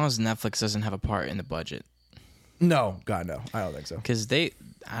 As long as Netflix doesn't have a part in the budget. no, God no. I don't think so. Because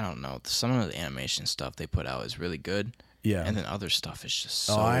I don't know. Some of the animation stuff they put out is really good. Yeah. And then other stuff is just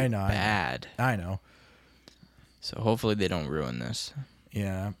so I know. bad. I know. So hopefully they don't ruin this.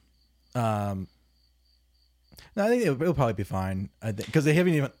 Yeah. No, I think it'll probably be fine. I think because they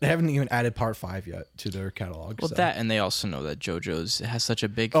haven't even added part 5 yet to their catalog. Well, so. that, and they also know that JoJo's has such a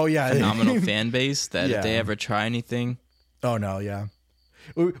big, Oh, yeah. phenomenal fan base that Yeah. if they ever try anything, Oh no, yeah.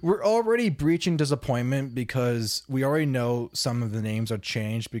 We're already breaching disappointment because we already know some of the names are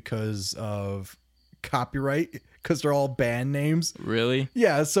changed because of copyright, because they're all band names. really,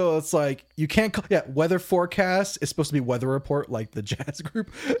 Yeah, so it's like you can't call, weather forecast is supposed to be weather report like the jazz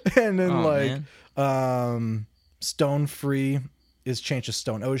group, and then Stone Free is changed to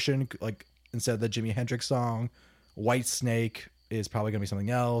Stone Ocean like instead of the Jimi Hendrix song. White Snake is probably gonna be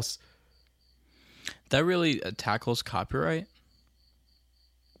something else. that really tackles copyright.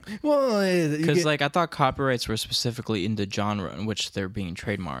 Well, Because like I thought copyrights were specifically in the genre in which they're being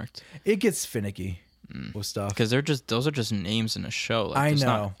trademarked. it gets finicky with stuff. Because those are just names in a show. Like, I it's know.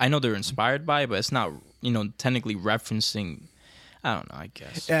 not- I know they're inspired by, it, but it's not technically referencing. I don't know. I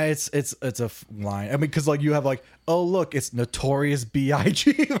guess. Yeah, it's a line. I mean, because like you have like, oh look, it's Notorious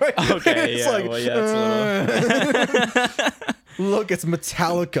B.I.G. Right? Okay. It's Yeah. like, Well, yeah. It's a little. look, it's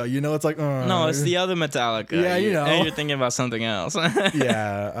Metallica. It's like, No, it's the other Metallica. Yeah, And you're thinking about something else.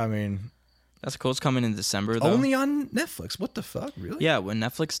 Yeah, I mean, That's cool. It's coming in December, though. only on Netflix. What the fuck, really? Yeah, when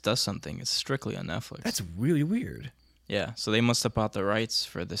Netflix does something, it's strictly on Netflix. That's really weird. Yeah, so they must have bought the rights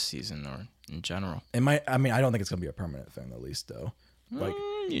for this season or in general. I don't think it's gonna be a permanent thing, at least though. Like,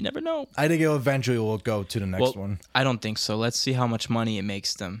 You never know. I think it eventually will go to the next one. I don't think so. Let's see how much money it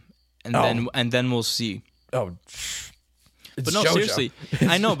makes them, and then we'll see. Oh, but no, seriously,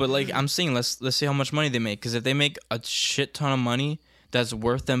 I know. But like I'm saying, let's see how much money they make. Because if they make a shit ton of money, that's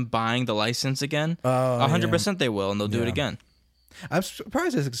worth them buying the license again. 100% they will, and they'll do it again. I'm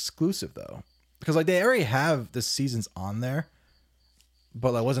surprised it's exclusive though, because like they already have the seasons on there,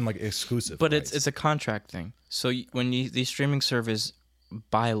 but that wasn't like exclusive. But it's a contract thing. So when these streaming services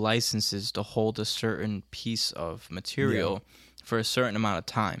buy licenses to hold a certain piece of material for a certain amount of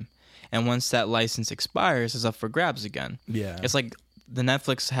time, and once that license expires, it's up for grabs again. Yeah, it's like the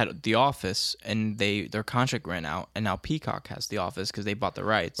Netflix had The Office, and their contract ran out, and now Peacock has The Office because they bought the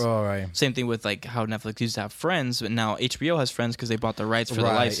rights. Oh, right. Same thing with like how Netflix used to have Friends, but now HBO has Friends because they bought the rights for the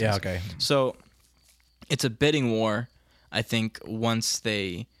license. Yeah, okay. So it's a bidding war, I think, once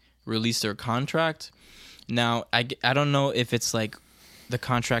they release their contract. Now, I don't know if it's like the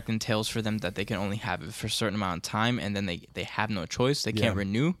contract entails for them that they can only have it for a certain amount of time, and then they have no choice. They can't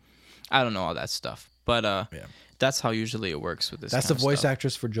renew. I don't know all that stuff. But that's how usually it works with this. That's kind the voice of stuff.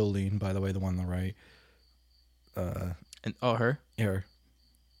 actress for Jolene, by the way, the one on the right. And her? Her.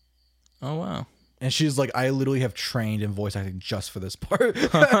 Oh, wow. And she's like, I literally have trained in voice acting just for this part.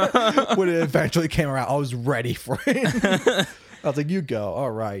 When it eventually came around, I was ready for it. I was like, you go.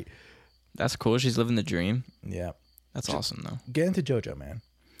 All right. That's cool. She's living the dream. Yeah. That's awesome, though. Get into JoJo, man.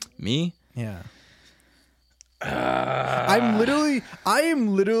 Me? Yeah. I am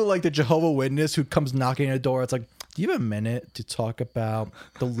literally like the Jehovah's Witness who comes knocking at a door. It's like, do you have a minute to talk about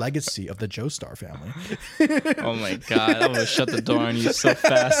the legacy of the Joestar family? Oh my god, I would shut the door on you so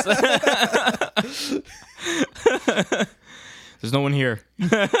fast. There's no one here.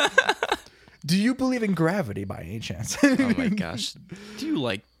 Do you believe in gravity by any chance? Oh my gosh. Do you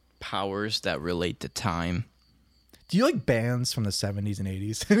like powers that relate to time? Do you like bands from the 70s and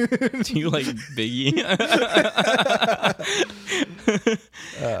 80s? Do you like Biggie?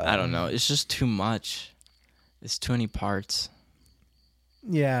 I don't know. It's just too much. It's too many parts.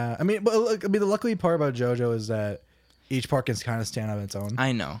 Yeah. I mean, the lucky part about JoJo is that each part can kind of stand on its own.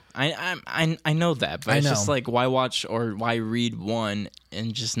 I know. I know that, but it's just like, why watch or why read one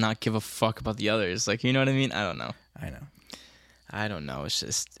and just not give a fuck about the others? Like, you know what I mean? I don't know. I don't know.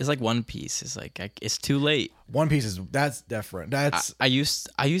 It's like One Piece. It's like it's too late. One Piece that's different. I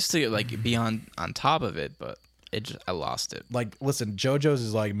used to like be on top of it, but I lost it. Like, listen, JoJo's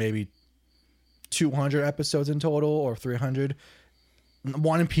is like maybe 200 episodes in total or 300.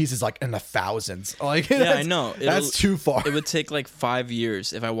 One Piece is like in the thousands. Like, yeah, I know. That's too far. It would take like 5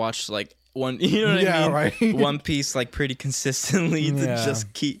 years if I watched like one. You know what I mean? Right. One Piece like pretty consistently to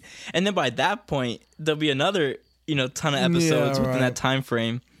just keep. And then by that point, there'll be another ton of episodes within that time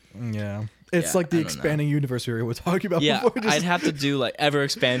frame. Yeah. It's like the expanding universe we were talking about before. I'd have to do like ever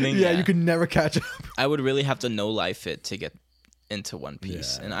expanding. Yeah, you could never catch up. I would really have to know life it to get into One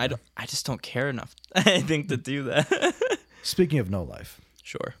Piece. And I just don't care enough, I think, to do that. Speaking of no life.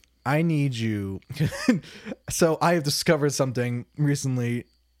 Sure. I need you. So I have discovered something recently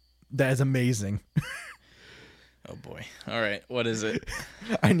that is amazing. Oh boy. All right. What is it?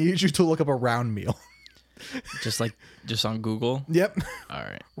 I need you to look up a round meal. Just on Google? Yep. All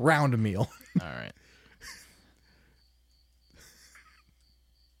right. Round meal. All right.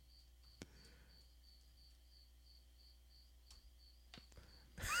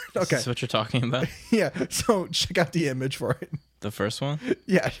 Okay. Is this what you're talking about? Yeah. So check out the image for it. The first one?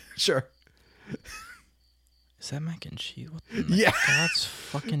 Yeah, sure. Is that mac and cheese? What God's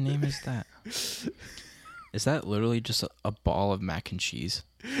fucking name is that? Is that literally just a ball of mac and cheese?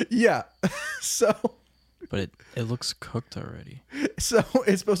 Yeah. So... But it looks cooked already. So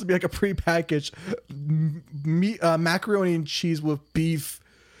it's supposed to be like a prepackaged macaroni and cheese with beef.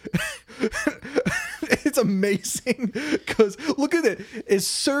 It's amazing because look at it. It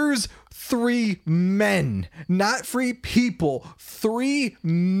serves 3 men, not 3 people. 3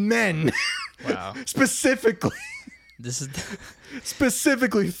 men. Wow. Specifically.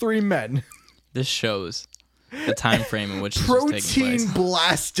 Specifically 3 men. This shows the time frame in which this protein is taking place.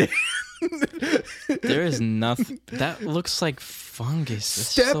 Blasted. There is nothing that looks like fungus.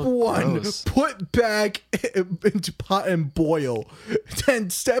 Step 1, gross. put back into pot and boil.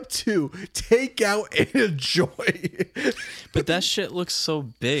 Then step 2, take out and enjoy. But that shit looks so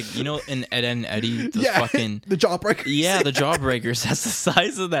big. You know, in Ed and Eddie, the Jawbreakers. Yeah, the Jawbreakers. That's the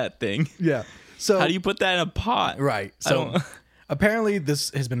size of that thing. Yeah. So how do you put that in a pot? Right. So apparently this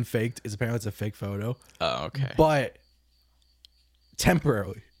has been faked. Apparently it's a fake photo. Oh, okay. But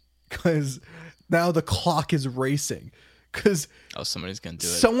temporarily. Because now the clock is racing. Because somebody's going to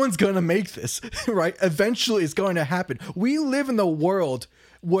do it. Someone's going to make this, right? Eventually it's going to happen. We live in the world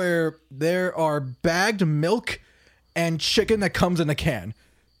where there are bagged milk and chicken that comes in a can.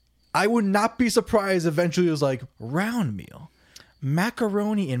 I would not be surprised eventually it was like round meal,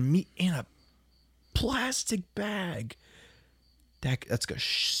 macaroni and meat in a plastic bag. That's gonna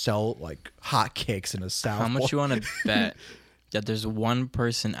sell like hotcakes in the South. How much you want to bet that there's one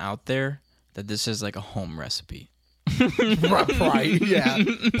person out there that this is like a home recipe? Right, yeah.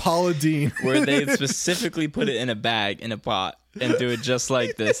 Paula Deen. Where they specifically put it in a bag, in a pot, and do it just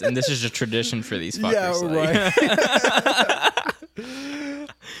like this. And this is a tradition for these fuckers. Yeah, right.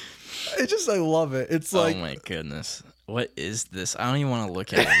 I love it. It's like... Oh my goodness. What is this? I don't even want to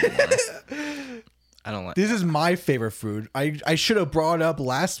look at it anymore. I don't like... This is my favorite food. I should have brought it up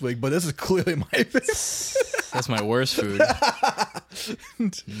last week, but this is clearly my favorite. That's my worst food.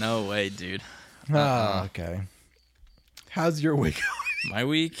 No way, dude. Oh, okay. How's your week? My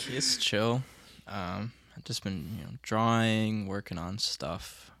week is chill. I've just been, drawing, working on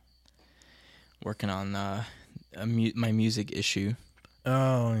stuff, working on my music issue.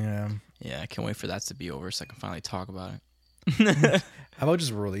 Oh yeah. Yeah, I can't wait for that to be over so I can finally talk about it. How about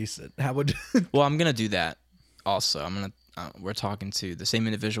just release it? How about? Well, I'm gonna do that. Also, we're talking to the same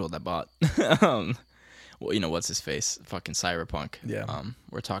individual that bought. What's his face? Fucking Cyberpunk. Yeah.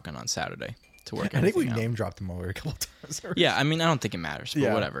 We're talking on Saturday to work. I think we out. name dropped him over a couple times. Yeah, I mean, I don't think it matters, but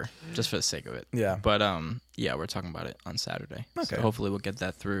Yeah. whatever, just for the sake of it. Yeah. But yeah, we're talking about it on Saturday. Okay. So hopefully we'll get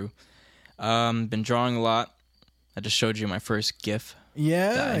that through. Been drawing a lot. I just showed you my first GIF.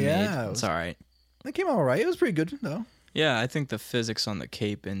 Yeah, That I yeah. made. It's all right. That came out all right. It was pretty good though. Yeah, I think the physics on the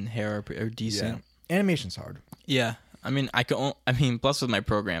cape and hair are decent. Yeah. Animation's hard. Yeah. I mean, plus with my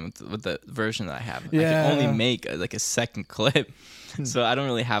program, with the version that I have, I Yeah. can only make like a second clip, so I don't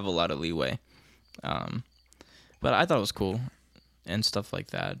really have a lot of leeway. But I thought it was cool and stuff like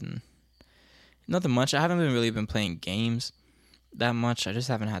that, and nothing much. I haven't really been playing games that much. I just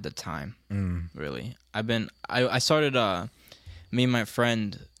haven't had the time, really. I started. Me and my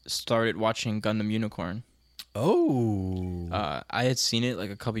friend started watching Gundam Unicorn. Oh. I had seen it like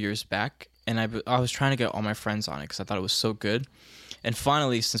a couple years back, and I was trying to get all my friends on it because I thought it was so good. And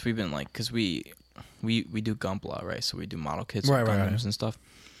finally, since we've been like, because we do Gunpla, right? So we do model kits and Gundams and stuff.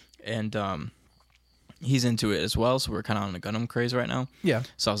 And he's into it as well, so we're kind of on the Gundam craze right now. Yeah.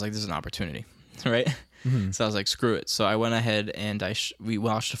 So I was like, this is an opportunity, right? Mm-hmm. So I was like, screw it. So I went ahead and we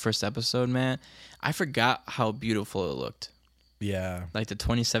watched the first episode, man. I forgot how beautiful it looked. Yeah. Like the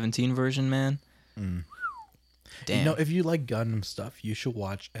 2017 version, man. Damn. If you like Gundam stuff, you should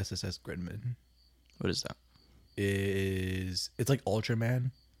watch SSS Gridman. What is that? It's like Ultraman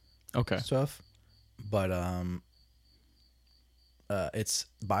Okay. stuff, but it's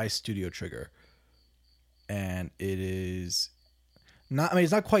by Studio Trigger, and it is not. I mean,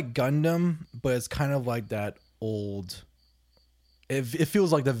 it's not quite Gundam, but it's kind of like that old. It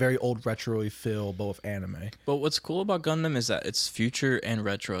feels like the very old retro-y feel, but with anime. But what's cool about Gundam is that it's future and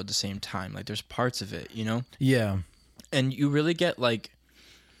retro at the same time. Like, there's parts of it, Yeah. And you really get, like,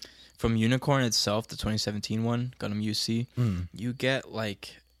 from Unicorn itself, the 2017 one, Gundam UC, you get,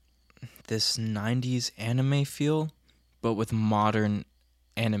 like, this 90s anime feel, but with modern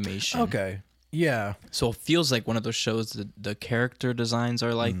animation. Okay. Yeah. So it feels like one of those shows. The character designs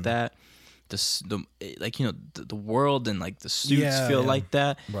are like that. The world and like the suits feel like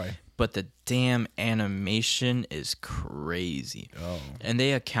that. Right. But the damn animation is crazy. Oh. And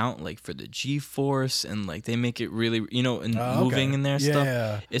they account like for the G-force and like they make it really, and moving in there stuff.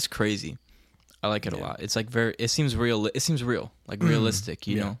 Yeah. It's crazy. I like it a lot. It's like it seems real. It seems real, like realistic,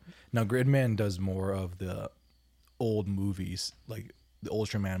 you know? Now, Gridman does more of the old movies, like the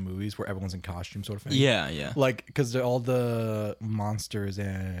Ultraman movies where everyone's in costume sort of thing. Yeah, yeah. Like, because all the monsters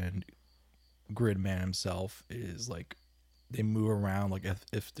and Gridman himself is like, they move around like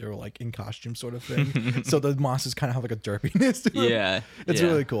if they're like in costume sort of thing. So the monsters kind of have like a derpiness to them. Yeah. It's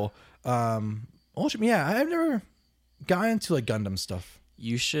really cool. Ultraman, yeah, I've never gotten into like Gundam stuff.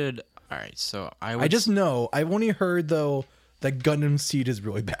 You should. All right, so I just know, I've only heard though that Gundam Seed is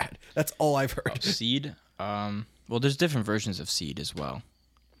really bad. That's all I've heard. Seed. Well, there's different versions of Seed as well.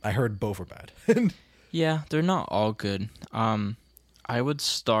 I heard both are bad. Yeah, they're not all good. I would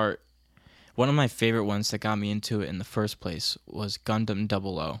start. One of my favorite ones that got me into it in the first place was Gundam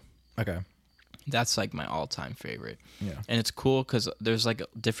 00. Okay. That's like my all-time favorite. Yeah. And it's cool because there's like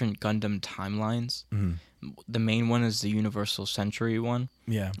different Gundam timelines. The main one is the Universal Century one.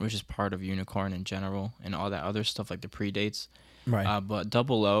 Yeah. Which is part of Unicorn in general and all that other stuff like the predates. Right. But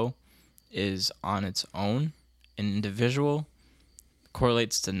 00 is on its own, an individual,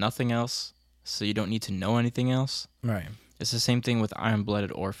 correlates to nothing else, so you don't need to know anything else. Right. It's the same thing with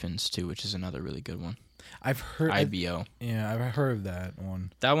Iron-Blooded Orphans too, which is another really good one. I've heard IBO. I've heard of that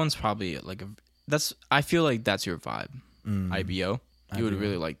one. That one's probably like I feel like that's your vibe. IBO. You would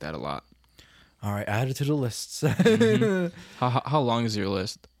really like that a lot. All right, add it to the lists. How long is your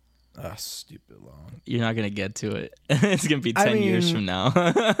list? Stupid long. You're not gonna get to it. It's gonna be 10 years from now.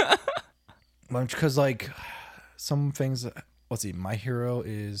 Because like some things. Let's see. My Hero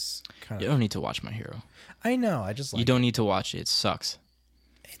is kind of. You don't need to watch My Hero. I know. I just. Like you don't need to watch it. It sucks.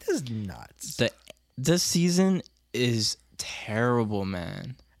 It is nuts. This season is terrible,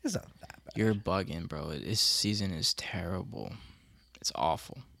 man. It's not that bad. You're bugging, bro. This season is terrible. It's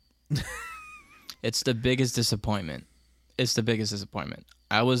awful. It's the biggest disappointment.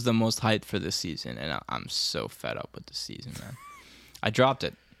 I was the most hyped for this season, and I'm so fed up with this season, man. I dropped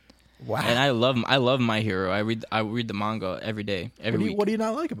it. Wow. And I love My Hero. I read the manga every day, every week. What do you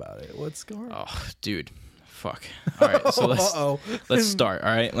not like about it? What's going on? Oh, dude. Fuck. All right, so let's start. All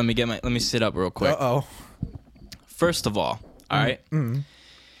right, let me sit up real quick. First of all right,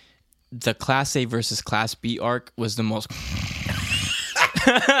 the Class A versus Class B arc was the most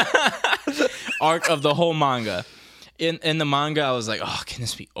arc of the whole manga. In the manga, I was like, oh, can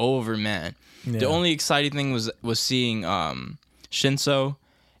this be over, man? Yeah. The only exciting thing was seeing Shinso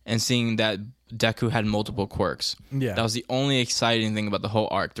and seeing that Deku had multiple quirks. Yeah. That was the only exciting thing about the whole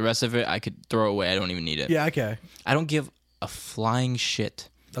arc. The rest of it, I could throw away. I don't even need it. Yeah, okay. I don't give a flying shit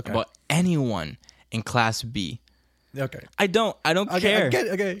about anyone in Class B. Okay. I don't care.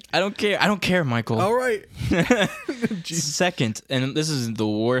 Okay. I don't care, Michael. All right. Second, and this is the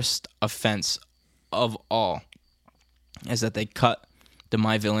worst offense of all, is that they cut the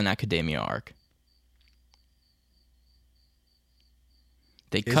My Villain Academia arc.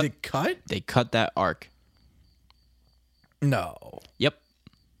 Is it cut? They cut that arc. No. Yep.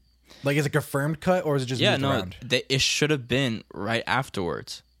 Like, is it confirmed cut, or is it just moved around? It should have been right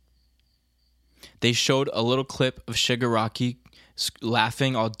afterwards. They showed a little clip of Shigaraki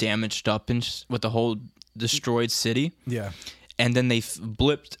laughing, all damaged up with the whole destroyed city. Yeah. And then they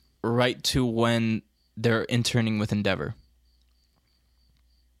blipped right to when they're interning with Endeavor.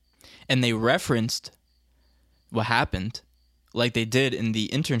 And they referenced what happened, like they did in the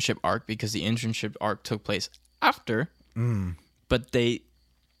internship arc, because the internship arc took place after. But they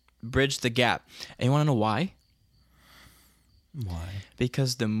bridged the gap. And you want to know why? Why?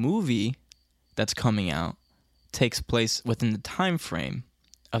 Because the movie that's coming out takes place within the time frame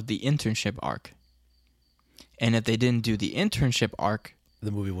of the internship arc. And if they didn't do the internship arc,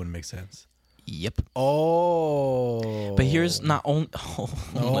 the movie wouldn't make sense. Yep. Oh. But here's not only...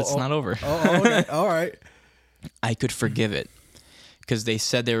 it's not over. Okay. All right. I could forgive it, because they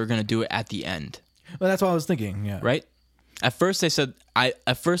said they were going to do it at the end. Well, that's what I was thinking, yeah. Right? At first, they said...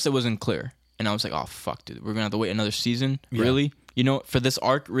 At first, it wasn't clear. And I was like, oh, fuck, dude. We're going to have to wait another season? Yeah. Really? You know, for this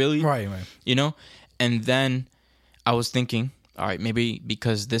arc? Really? Right. You know? And then I was thinking, all right, maybe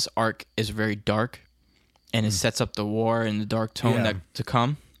because this arc is very dark and it sets up the war and the dark tone that to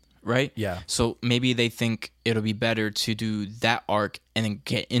come, right? Yeah. So maybe they think it'll be better to do that arc and then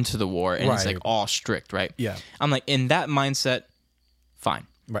get into the war, and it's like all strict, right? Yeah. I'm like, in that mindset, fine,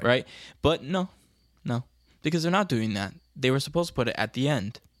 right? But no, because they're not doing that. They were supposed to put it at the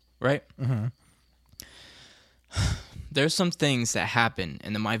end, right? Mm-hmm. There's some things that happen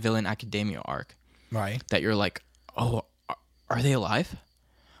in the My Villain Academia arc, right? That you're like, oh, are they alive?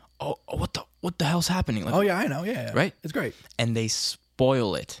 Oh, what the hell's happening? Like, oh yeah, I know, yeah, right? It's great. And they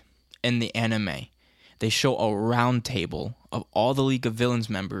spoil it in the anime. They show a round table of all the League of Villains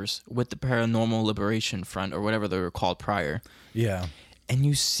members with the Paranormal Liberation Front, or whatever they were called prior. Yeah. And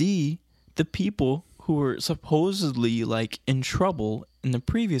you see the people who were supposedly like in trouble in the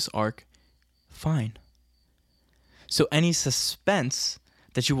previous arc, fine. So any suspense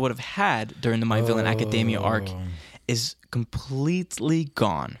that you would have had during the My Villain Academia arc is completely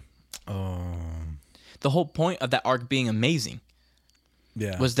gone. The whole point of that arc being amazing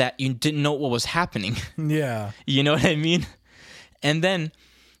was that you didn't know what was happening. Yeah. You know what I mean? And then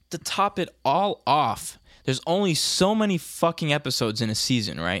to top it all off, there's only so many fucking episodes in a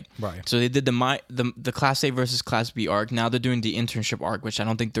season, right? Right. So they did the Class A versus Class B arc. Now they're doing the internship arc, which I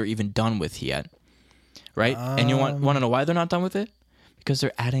don't think they're even done with yet. Right? And you want to know why they're not done with it? Because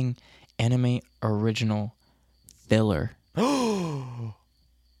they're adding anime original filler.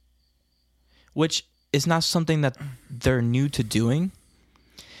 Which is not something that they're new to doing.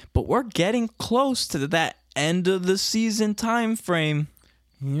 But we're getting close to that end of the season time frame.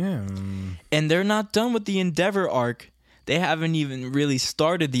 Yeah. And they're not done with the Endeavor arc. They haven't even really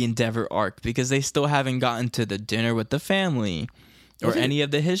started the Endeavor arc, because they still haven't gotten to the dinner with the family, or any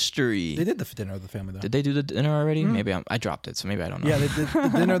of the history. They did the dinner of the family though. Did they do the dinner already? Maybe I dropped it, so maybe I don't know. Yeah,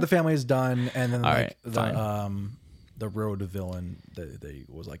 the dinner of the family is done, and then All like right, the road villain, they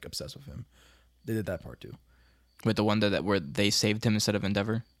was like obsessed with him. They did that part too. With the one that where they saved him instead of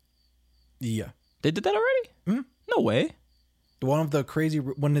Endeavor. Yeah, They did that already? No way. the one of the crazy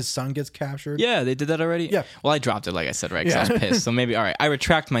when his son gets captured. Yeah, they did that already? Yeah. Well, I dropped it, like I said, right? Because I was pissed. So maybe, all right, I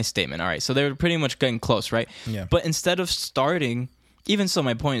retract my statement. All right, so they were pretty much getting close, right? Yeah. But instead of starting, even so,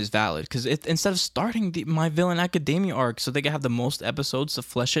 my point is valid. Because instead of starting My Villain Academia arc so they can have the most episodes to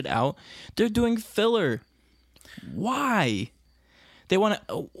flesh it out, they're doing filler. Why? They want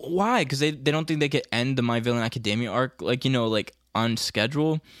to... Why? Because they don't think they could end the My Villain Academia arc, like, like on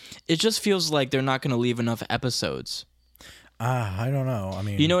schedule. It just feels like they're not going to leave enough episodes. I don't know. I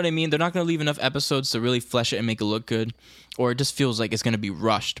mean, You know what I mean? They're not going to leave enough episodes to really flesh it and make it look good. Or it just feels like it's going to be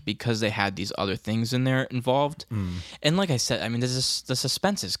rushed because they had these other things in there involved. And like I said, I mean, the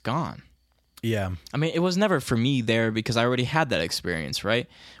suspense is gone. yeah, I mean, it was never for me there because I already had that experience, right?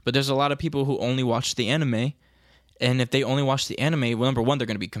 But there's a lot of people who only watch the anime. And if they only watch the anime, well, number one, they're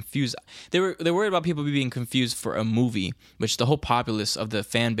going to be confused. They're worried about people being confused for a movie, which the whole populace of the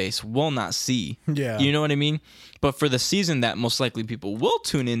fan base will not see. Yeah. You know what I mean? But for the season that most likely people will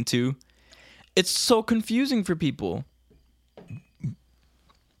tune into, it's so confusing for people.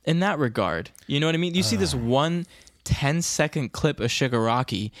 In that regard, you know what I mean? You see this one 10-second clip of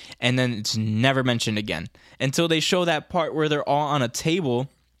Shigaraki, and then it's never mentioned again until they show that part where they're all on a table.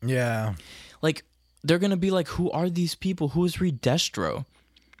 yeah, Like, they're going to be like, who are these people? Who is Redestro?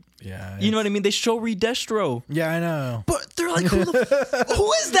 yeah. You know what I mean? They show Redestro. Yeah, I know. But they're like, who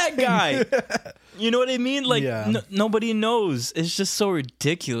is that guy? You know what I mean? Like, Yeah. nobody knows. It's just so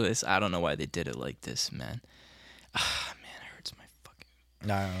ridiculous. I don't know why they did it like this, man. Ah, man, it hurts my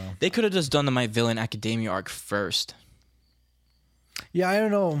fucking... I don't know. They could have just done the My Villain Academia arc first. Yeah, I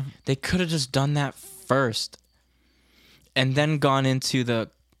don't know. They could have just done that first. And then gone into the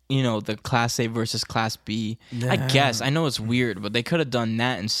Class A versus Class B. I guess. I know it's weird, but they could have done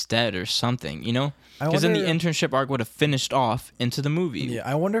that instead or something, Because then the internship arc would have finished off into the movie. Yeah,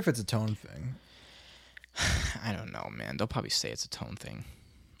 I wonder if it's a tone thing. I don't know, man. They'll probably say it's a tone thing.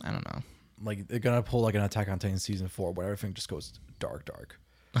 I don't know. Like, they're going to pull like an Attack on Titan season 4 where everything just goes dark.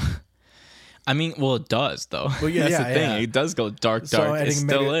 I mean, well, it does, though. Well, yeah, That's the thing. yeah. It does go dark. So I It think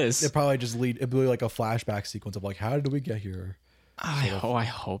still maybe is. It probably just it'd be like a flashback sequence of like, how did we get here? I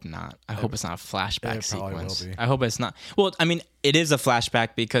hope not. I hope it's not a flashback it probably will sequence. be. I hope it's not. Well, I mean, it is a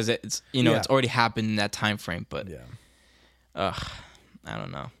flashback because it's Yeah. it's already happened in that time frame. But Yeah. I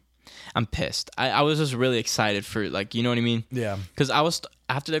don't know. I'm pissed. I was just really excited for, like, you know what I mean? Yeah. Because I was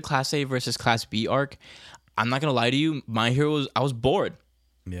after the Class A versus Class B arc. I'm not gonna lie to you. I was bored.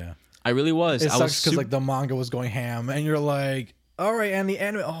 Yeah. I really was. It I sucks because like the manga was going ham and you're like, all right, and the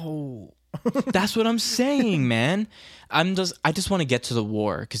anime, oh. That's what I'm saying, man. I just want to get to the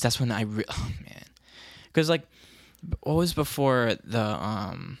war because that's when because like what was before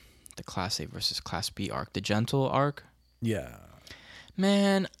the Class A versus Class B arc, the Gentle arc. Yeah.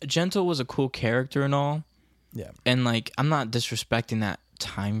 Man, Gentle was a cool character and all, Yeah. and like I'm not disrespecting that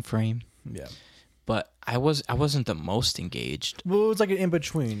time frame, Yeah. but I wasn't the most engaged Well, it was like an in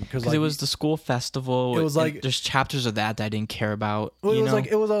between because because it was the school festival. It was and like- there's chapters of that I didn't care about. well, it you was know? like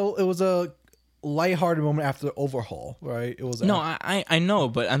it was a lighthearted moment after the overhaul, right? It was No, I know,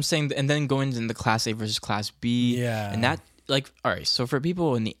 but I'm saying, and then going into the Class A versus Class B, Yeah. and that, like, all right, so for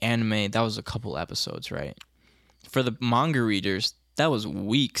people in the anime, that was a couple episodes, right? For the manga readers, that was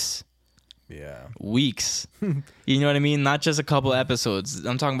weeks. Yeah. Weeks. You know what I mean? Not just a couple episodes.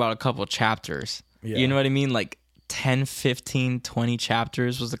 I'm talking about a couple chapters. Yeah. You know what I mean? Like 10, 15, 20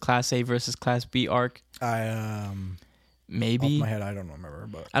 chapters was the Class A versus Class B arc. Maybe. Off my head, I don't remember,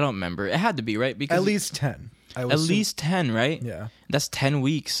 but I don't remember. It had to be, right? Because at least 10. at least 10, right? Yeah. That's 10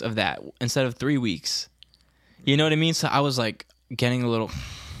 weeks of that instead of 3 weeks. You know what I mean? So I was like getting a little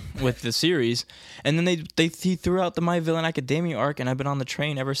with the series. And then he threw out the My Villain Academia arc, and I've been on the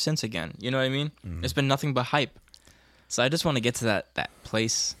train ever since again. You know what I mean? It's been nothing but hype. So I just want to get to that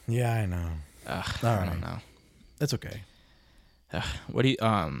place. Yeah, I know. I don't know. It's okay. What do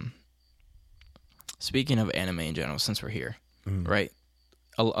you speaking of anime in general, since we're here, right?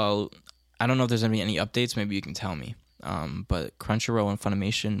 I don't know if there's gonna be any updates. Maybe you can tell me. But Crunchyroll and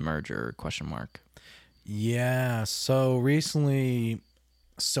Funimation merger ? Yeah, so recently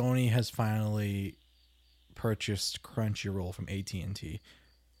Sony has finally purchased Crunchyroll from AT&T,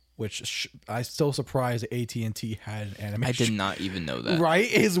 which I'm still surprised AT&T had an animation. I did not even know that. Right?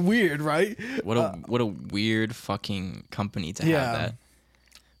 It's weird, right? What a weird fucking company to Yeah. have that.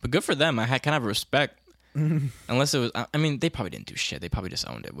 But good for them. I kind of respect. Unless it was, I mean, they probably didn't do shit. They probably just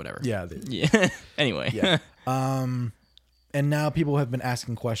owned it, whatever. Yeah. Yeah. Anyway. Yeah. And now people have been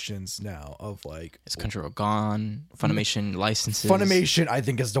asking questions now of like, is Crunchyroll gone? Funimation licenses. Funimation, I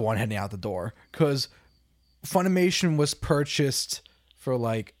think, is the one heading out the door because Funimation was purchased for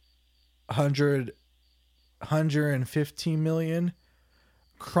like 115 million.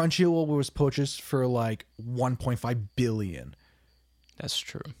 Crunchyroll was purchased for like 1.5 billion. That's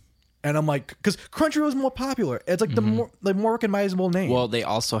true. And I'm like, because Crunchyroll is more popular. It's like the more recognizable name. Well, they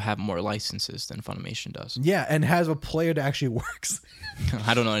also have more licenses than Funimation does. Yeah, and has a player that actually works.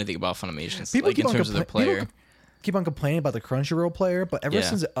 I don't know anything about Funimation. People Like in terms of their player. Keep on complaining about the Crunchyroll player, but ever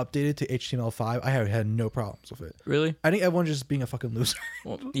since it updated to HTML5, I have had no problems with it. Really? I think everyone's just being a fucking loser.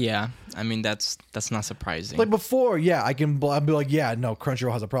 Well, yeah. I mean, that's not surprising. Like before, yeah, I'd be like, yeah, no,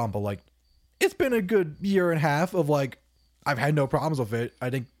 Crunchyroll has a problem, but like, it's been a good year and a half of like, I've had no problems with it. I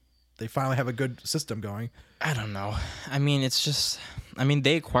think they finally have a good system going. I don't know. I mean, it's just, I mean,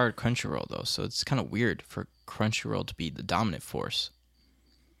 they acquired Crunchyroll though, so it's kind of weird for Crunchyroll to be the dominant force.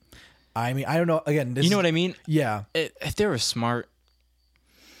 I mean, I don't know. Again, you know what I mean? Yeah. If they were smart,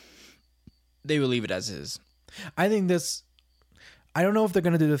 they would leave it as is. I think I don't know if they're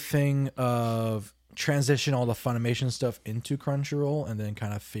going to do the thing of transition all the Funimation stuff into Crunchyroll and then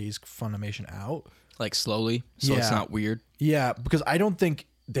kind of phase Funimation out. Like slowly, so it's not weird. Yeah, because I don't think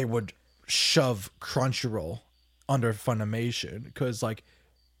they would shove Crunchyroll under Funimation because, like,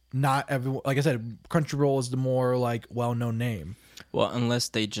 not everyone, like I said, Crunchyroll is the more, like, well-known name. Well, unless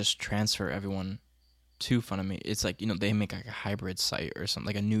they just transfer everyone to Funimation. It's like, they make like a hybrid site or something,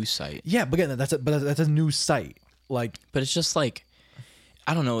 like a new site. Yeah, but again, that's a new site. Like, but it's just like,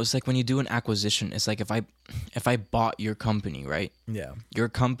 I don't know. It's like when you do an acquisition. It's like if I bought your company, right? Yeah. Your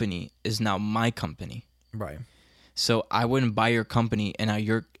company is now my company. Right. So I wouldn't buy your company,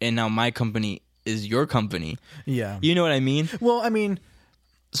 and now my company is your company. Yeah. You know what I mean? Well, I mean,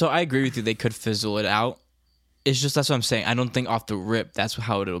 so I agree with you. They could fizzle it out. It's just that's what I'm saying. I don't think off the rip that's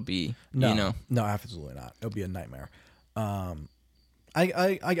how it'll be. No, no, absolutely not. It'll be a nightmare.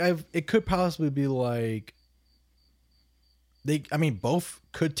 It could possibly be like both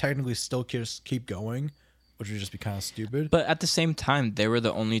could technically still just keep going, which would just be kind of stupid. But at the same time, they were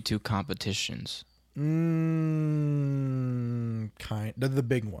the only two competitions. They're the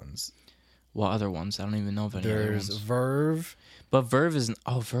big ones. What other ones? I don't even know of any other ones. There's Verve. But Verve isn't...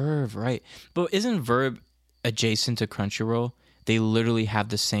 Oh, Verve, right. But isn't Verve adjacent to Crunchyroll? They literally have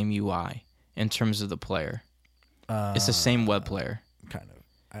the same UI in terms of the player. It's the same web player. Kind of.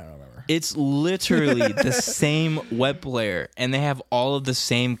 I don't remember. It's literally the same web player, and they have all of the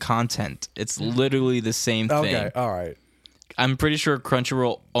same content. It's literally the same thing. Okay, all right. I'm pretty sure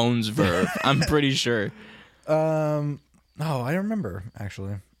Crunchyroll owns Verve. I'm pretty sure. No, I don't remember,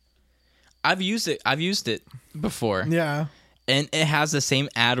 actually. I've used it before. Yeah. And it has the same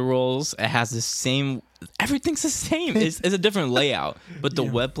ad rolls. It has the same... Everything's the same. It's a different layout. But the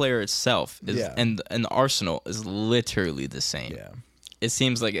web player itself is, and the arsenal is literally the same. Yeah. It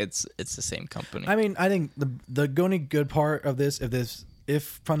seems like it's the same company. I mean, I think the only good part of this,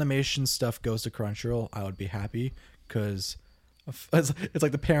 if Funimation stuff goes to Crunchyroll, I would be happy because it's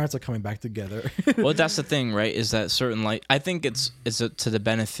like the parents are coming back together. Well, that's the thing, right? Is that certain I think it's to the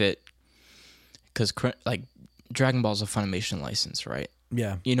benefit because like Dragon Ball's a Funimation license, right?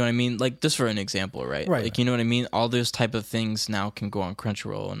 Yeah. You know what I mean? Like, just for an example, right? Right. Like, you know what I mean? All those type of things now can go on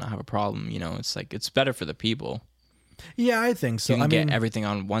Crunchyroll and not have a problem. It's like, it's better for the people. Yeah, I think so. You can get everything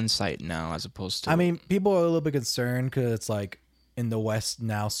on one site now as opposed to... I mean, people are a little bit concerned because it's like, in the West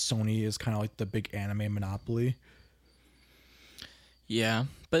now, Sony is kind of like the big anime monopoly. Yeah,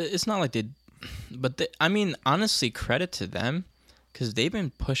 but it's not like I mean, honestly, credit to them because they've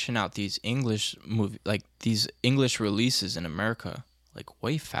been pushing out these English these English releases in America like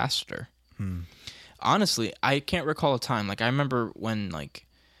way faster. Honestly, I can't recall a time. Like I remember when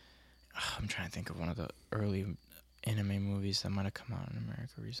I'm trying to think of one of the early anime movies that might have come out in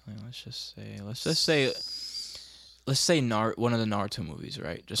America recently. Let's just say one of the Naruto movies,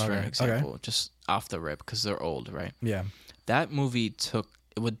 right? Just for an example, just off the rip because they're old, right? Yeah. That movie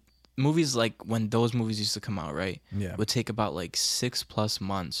movies like when those movies used to come out, right? Yeah. Would take about like 6+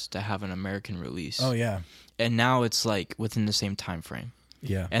 months to have an American release. Oh yeah. And now it's like within the same time frame.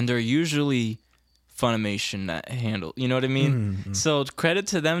 Yeah. And they're usually Funimation that handle, you know what I mean? Mm-hmm. So credit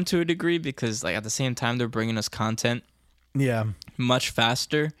to them to a degree because like at the same time they're bringing us content. Yeah. Much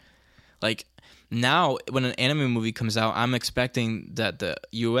faster. Like now when an anime movie comes out, I'm expecting that the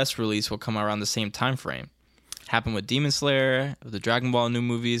US release will come around the same time frame. Happened with Demon Slayer, the Dragon Ball new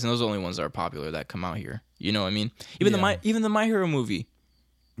movies, and those are the only ones that are popular that come out here. You know what I mean? Even the My Hero movie.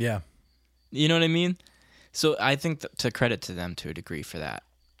 Yeah. You know what I mean? So I think to credit to them to a degree for that.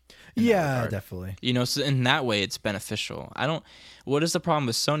 Yeah, definitely. You know, so in that way, it's beneficial. What is the problem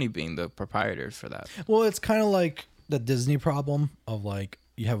with Sony being the proprietor for that? Well, it's kind of like the Disney problem of like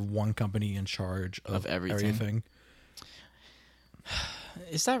you have one company in charge of everything.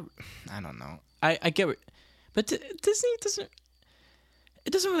 Is that? I don't know. I get it, but Disney doesn't.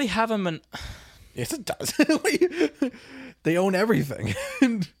 It doesn't really have them. Yes, it does. They own everything.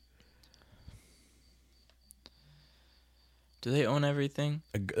 Do they own everything?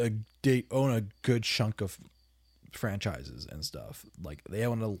 They own a good chunk of franchises and stuff. Like they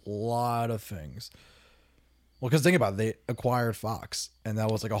own a lot of things. Well, because think about it, they acquired Fox, and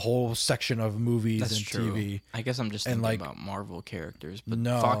that was like a whole section of movies That's and true. TV. I guess I'm just thinking about Marvel characters, but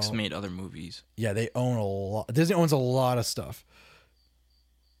No. Fox made other movies. Yeah, they own a lot. Disney owns a lot of stuff.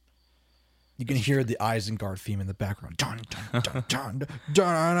 You can hear the Isengard theme in the background. Dun, dun, dun, dun, dun,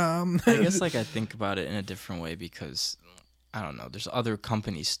 dun. I guess like I think about it in a different way because I don't know. There's other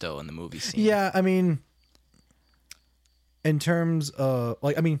companies still in the movie scene. Yeah, I mean, in terms of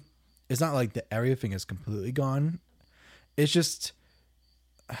like, I mean, it's not like the everything is completely gone. It's just,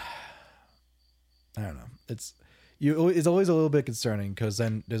 I don't know. It's always a little bit concerning because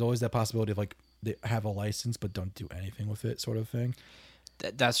then there's always that possibility of like they have a license but don't do anything with it, sort of thing.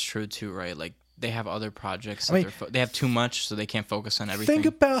 That's true too, right? Like they have other projects. I mean, they have too much, so they can't focus on everything.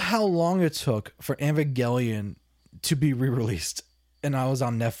 Think about how long it took for Evangelion to be re-released, and I was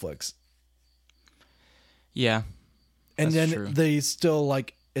on Netflix. Yeah, and then true. They still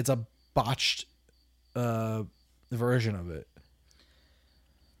like it's a botched version of it.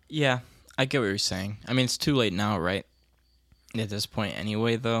 Yeah, I get what you're saying. I mean, it's too late now, right? At this point,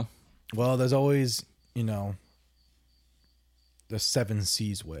 anyway, though. Well, there's always, you know, the Seven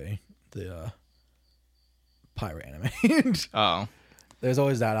Seas way, the pirate anime. Oh, there's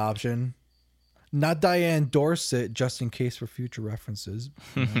always that option. Not Diane Dorset, just in case for future references.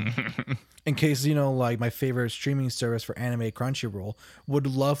 You know? In case, you know, like my favorite streaming service for anime, Crunchyroll, would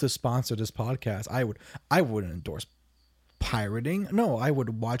love to sponsor this podcast. I wouldn't endorse pirating. No, I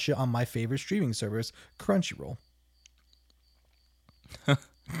would watch it on my favorite streaming service, Crunchyroll.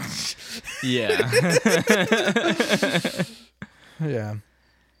 yeah. Yeah.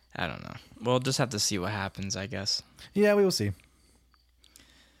 I don't know. We'll just have to see what happens, I guess. Yeah, we will see.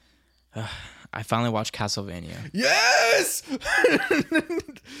 I finally watched Castlevania. Yes!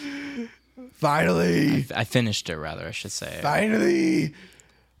 Finally! I finished it, rather, I should say. Finally!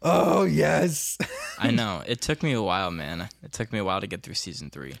 Oh, yes! I know. It took me a while, man. It took me a while to get through Season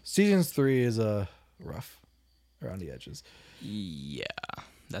 3. Season 3 is rough around the edges. Yeah.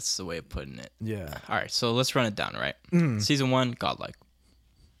 That's the way of putting it. Yeah. All right, so let's run it down, right? Season 1, godlike.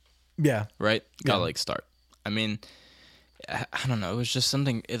 Yeah. Right? Godlike start. I mean, I don't know. It was just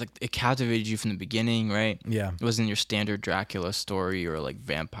something, it captivated you from the beginning, right? Yeah. It wasn't your standard Dracula story or like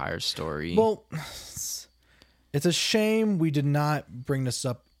vampire story. Well, it's a shame we did not bring this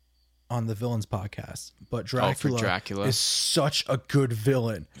up on the Villains podcast, but Dracula is such a good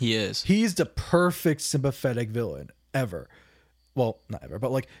villain. He is. He's the perfect sympathetic villain ever. Well, not ever,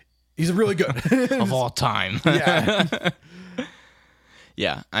 but like he's really good. Of all time. Yeah.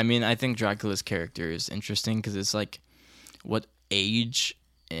 Yeah. I mean, I think Dracula's character is interesting because it's like what age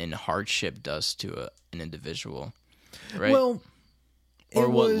and hardship does to an individual, right? Well, or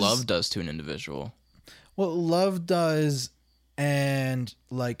what love does to an individual. What love does, and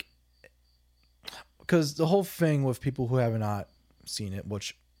like, because the whole thing with people who have not seen it,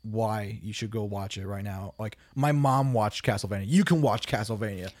 which why you should go watch it right now. Like my mom watched Castlevania. You can watch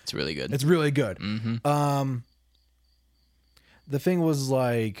Castlevania. It's really good. It's really good. Mm-hmm. The thing was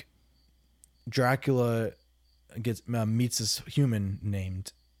like Dracula meets this human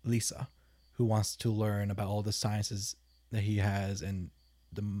named Lisa, who wants to learn about all the sciences that he has, and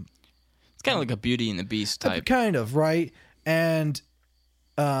it's kind of like a Beauty and the Beast type. Kind of, right? And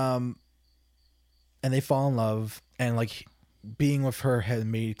they fall in love, and like being with her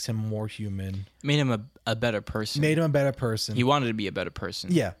makes him more human. Made him a better person. Made him a better person. He wanted to be a better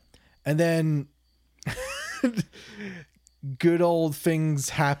person. Yeah. And then good old things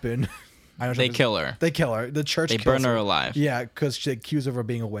happen. They kill her. They kill her. The church They kills burn her alive. Yeah, because she accused her of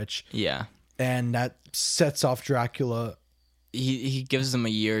being a witch. Yeah. And that sets off Dracula. He gives them a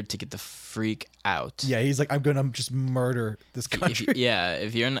year to get the freak out. Yeah, he's like, I'm gonna just murder this country.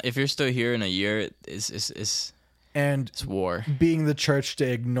 If you're still here in a year, it's war. Being the church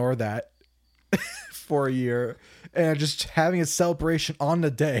to ignore that for a year and just having a celebration on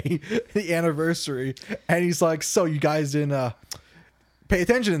the day, the anniversary, and he's like, so you guys didn't pay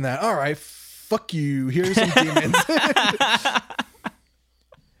attention in that. All right, fuck you. Here's some demons.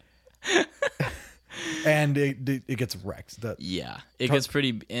 And it gets wrecked. It gets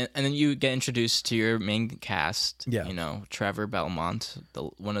pretty, and then you get introduced to your main cast. Yeah. You know, Trevor Belmont,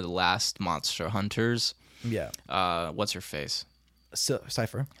 one of the last monster hunters. Yeah. What's her face?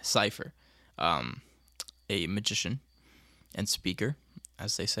 Cypher. A magician and speaker,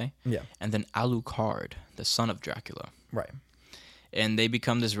 as they say. Yeah. And then Alucard, the son of Dracula. Right. And they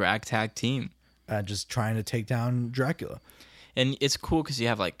become this ragtag team. Just trying to take down Dracula. And it's cool because you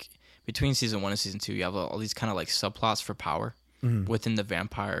have, like, between season 1 and season 2, you have all these kind of, like, subplots for power within the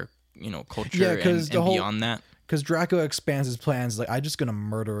vampire, culture and beyond that. Because Dracula expands his plans, like, I'm just going to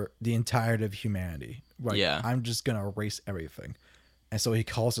murder the entirety of humanity. Like, Yeah. I'm just going to erase everything. And so he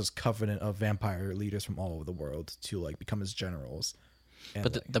calls this covenant of vampire leaders from all over the world to, like, become his generals. And,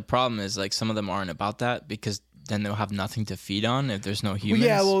 But the problem is, like, some of them aren't about that because then they'll have nothing to feed on if there's no humans.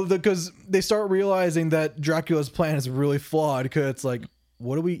 yeah, well, because they start realizing that Dracula's plan is really flawed because it's like,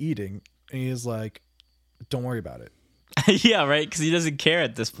 what are we eating? And he's like, don't worry about it. Yeah, right? Because he doesn't care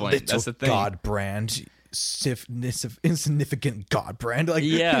at this point. That's the thing. God brand. Insignificant God brand. Like,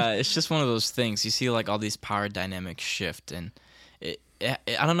 Yeah, it's just one of those things. You see, like, all these power dynamics shift, and I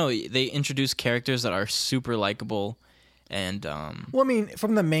don't know. They introduce characters that are super likable, and well, I mean,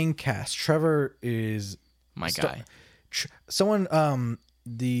 from the main cast, Trevor is my guy.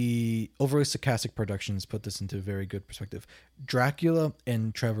 The overly sarcastic productions put this into a very good perspective. Dracula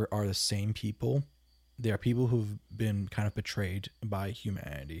and Trevor are the same people. They are people who've been kind of betrayed by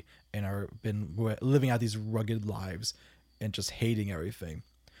humanity and are been living out these rugged lives and just hating everything.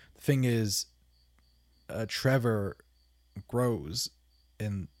 The thing is, Trevor grows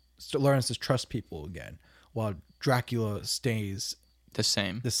and learns to trust people again, while Dracula stays The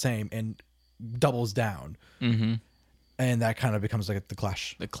same and doubles down. Mm-hmm. And that kind of becomes like the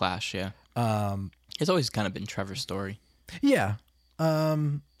clash. The clash, yeah. It's always kind of been Trevor's story. Yeah.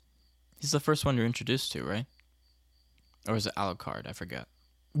 He's the first one you're introduced to, right? Or is it Alucard? I forget.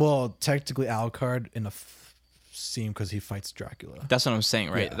 Well, technically Alucard in a scene because he fights Dracula. That's what I'm saying,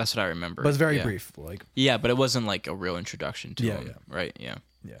 right? Yeah. That's what I remember. But it's very Yeah. brief. Like, Yeah, but it wasn't like a real introduction to him, right? Yeah.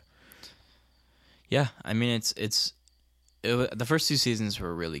 Yeah. Yeah, I mean, the first 2 seasons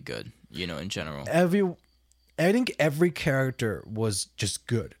were really good, in general. I think every character was just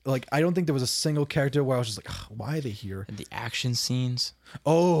good. Like, I don't think there was a single character where I was just like, why are they here? And the action scenes.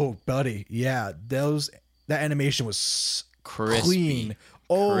 Oh, buddy. Yeah. That animation was Crispy. clean.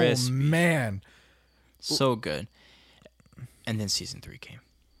 Oh, Crispy. man. So good. And then season 3 came.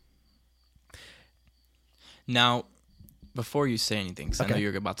 Now, before you say anything, because I know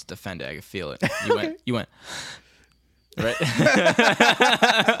you're about to defend it, I can feel it. You went, right?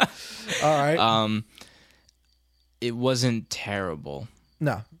 All right. It wasn't terrible.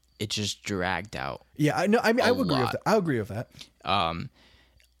 No. It just dragged out. Yeah, I know. I mean, I would agree with lot. that. I agree with that.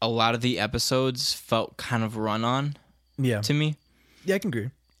 A lot of the episodes felt kind of run on Yeah. to me. Yeah, I can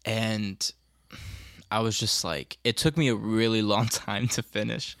agree. And I was just like, it took me a really long time to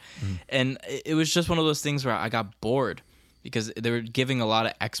finish. And it was just one of those things where I got bored because they were giving a lot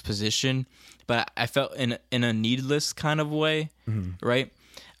of exposition, but I felt in a needless kind of way, right?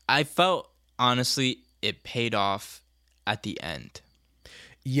 I felt, honestly, it paid off at the end.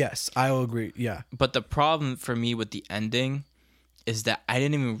 Yes, I will agree. Yeah. But the problem for me with the ending is that I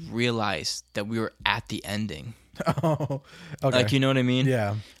didn't even realize that we were at the ending. Oh, okay. Like, you know what I mean?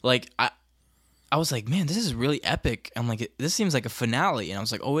 Yeah. Like, I was like, man, this is really epic. I'm like, this seems like a finale. And I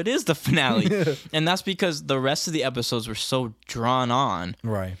was like, oh, it is the finale. And that's because the rest of the episodes were so drawn on.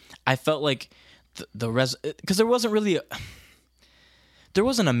 Right. I felt like because there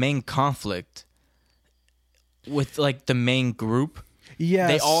wasn't a main conflict with, like, the main group.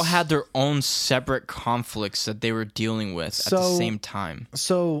 Yes. They all had their own separate conflicts that they were dealing with at the same time.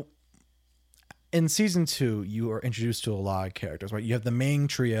 So, in season 2, you are introduced to a lot of characters, right? You have the main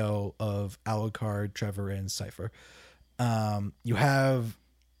trio of Alucard, Trevor, and Cypher. You have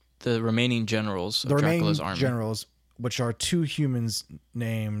The remaining generals of Dracula's army. generals, which are 2 humans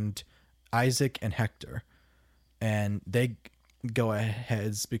named Isaac and Hector. And they go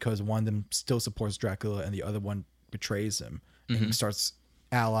ahead because one of them still supports Dracula and the other one betrays him. And he starts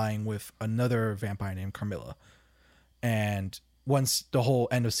allying with another vampire named Carmilla. And once the whole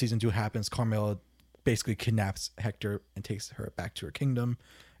end of season 2 happens, Carmilla basically kidnaps Hector and takes her back to her kingdom.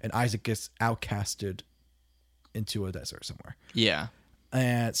 And Isaac gets outcasted into a desert somewhere. Yeah.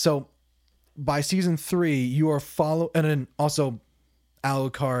 And so by season 3, you are and then also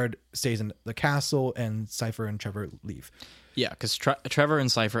Alucard stays in the castle and Cypher and Trevor leave. Yeah, because Trevor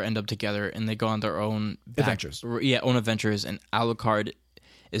and Cypher end up together and they go on their own adventures. Own adventures, and Alucard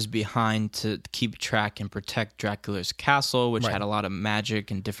is behind to keep track and protect Dracula's castle, which had a lot of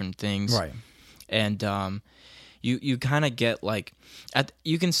magic and different things. Right. And you kind of get like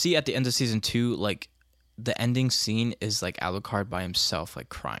you can see at the end of season 2, like the ending scene is like Alucard by himself, like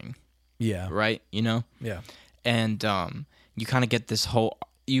crying. Yeah. Right. You know. Yeah. And you kind of get this whole.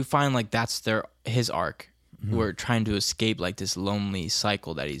 You find like that's his arc. We're trying to escape like this lonely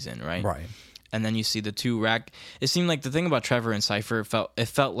cycle that he's in. Right. Right. And then you see the two It seemed like the thing about Trevor and Cypher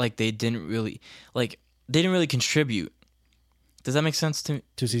felt like they didn't really contribute. Does that make sense to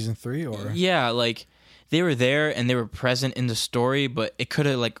season 3 or? Yeah, like they were there and they were present in the story, but it could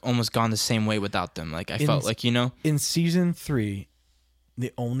have like almost gone the same way without them. Like I felt like, you know, in season 3,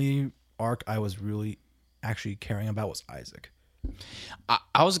 the only arc I was really actually caring about was Isaac.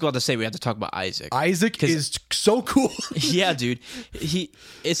 I was about to say we have to talk about Isaac. Isaac is so cool. Yeah, dude.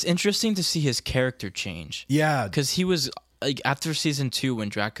 It's interesting to see his character change. Yeah, because he was like after season 2 when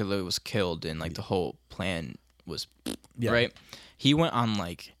Dracula was killed and like the whole plan was right. He went on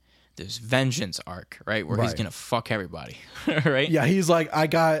like this vengeance arc, right, where he's gonna fuck everybody, right? Yeah, he's like, I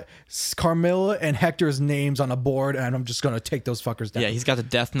got Carmilla and Hector's names on a board, and I'm just gonna take those fuckers down. Yeah, he's got the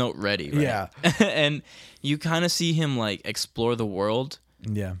Death Note ready. Right? Yeah, and you kind of see him like explore the world.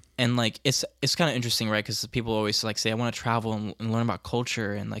 Yeah, and like it's kind of interesting, right? Because people always like say, I want to travel and learn about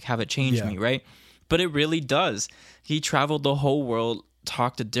culture and like have it change me, right? But it really does. He traveled the whole world,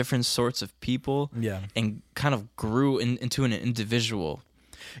 talked to different sorts of people, and kind of grew into an individual.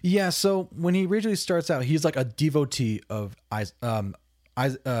 Yeah, so when he originally starts out, he's like a devotee of wow,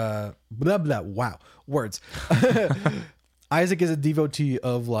 words. Isaac is a devotee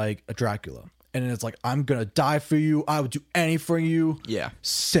of like a Dracula. And it's like, I'm gonna die for you. I would do anything for you. Yeah.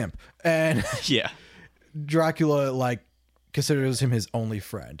 Simp. And yeah. Dracula like considers him his only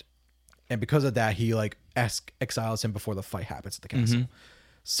friend. And because of that, he like exiles him before the fight happens at the castle. Mm-hmm.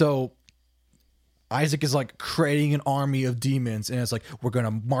 So Isaac is like creating an army of demons, and it's like, we're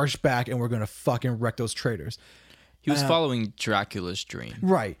gonna march back and we're gonna fucking wreck those traitors. He was following Dracula's dream.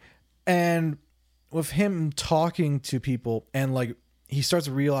 Right. And with him talking to people, and like he starts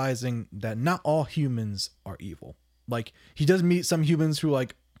realizing that not all humans are evil. Like he does meet some humans who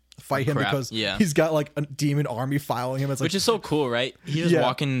like fight him because he's got like a demon army following him. It's which like, is so cool, right? He's just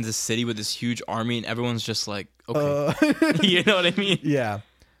walking in the city with this huge army, and everyone's just like, okay. You know what I mean? Yeah.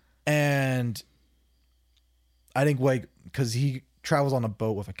 And I think like, because he travels on a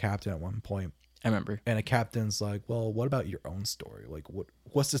boat with a captain at one point. I remember. And a captain's like, well, what about your own story? Like,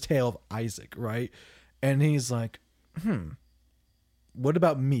 what's the tale of Isaac, right? And he's like, what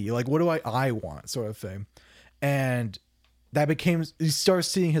about me? Like, what do I want, sort of thing. And that became, he starts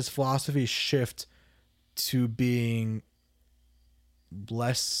seeing his philosophy shift to being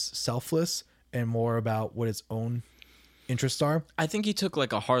less selfless and more about what his own interests are. I think he took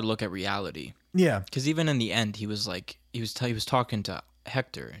like a hard look at reality. Yeah. Because even in the end, he was like, he was talking to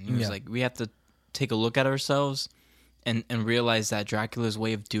Hector, and he was like, we have to take a look at ourselves and realize that Dracula's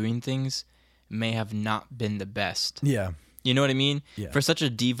way of doing things may have not been the best. Yeah. You know what I mean? Yeah. For such a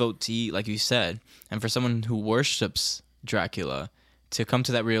devotee, like you said, and for someone who worships Dracula, to come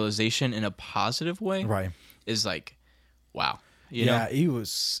to that realization in a positive way, right, is like, wow. You know? He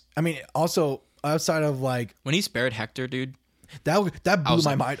was, I mean, also outside of like, when he spared Hector, dude, that blew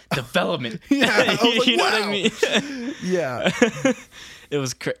my mind. Development. Yeah, I was like, you know wow. what I mean? Yeah. It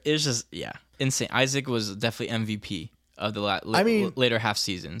was just insane. Isaac was definitely MVP of the later half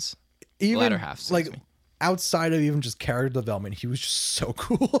seasons. Even latter half, like outside of even just character development, he was just so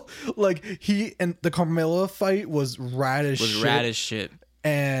cool. Like he and the Carmilla fight was rad as shit.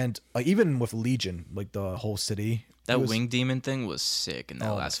 And like even with Legion, like the whole city. That wing demon thing was sick in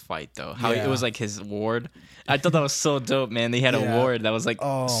that last fight, though. How it was like his ward. I thought that was so dope, man. They had a ward that was like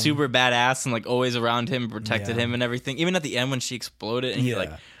super badass and like always around him, protected him and everything. Even at the end when she exploded and he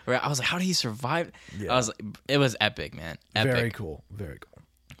like, I was like, how did he survive? Yeah. I was like, it was epic, man. Epic. Very cool. Very cool.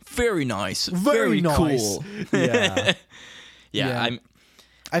 Very nice. Very nice. Cool. Yeah.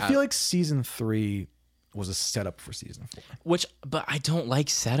 I feel like season 3 was a setup for season 4. But I don't like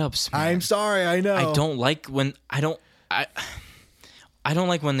setups, man. I'm sorry, I know. I don't like when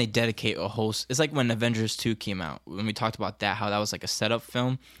they dedicate a whole. It's like when Avengers 2 came out, when we talked about that, how that was like a setup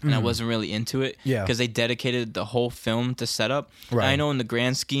film, and I wasn't really into it. Yeah, because they dedicated the whole film to setup. Right. I know in the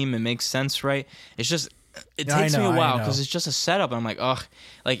grand scheme it makes sense, right? It's just it takes me a while because it's just a setup. And I'm like, ugh,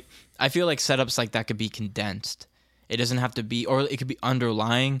 like I feel like setups like that could be condensed. It doesn't have to be, or it could be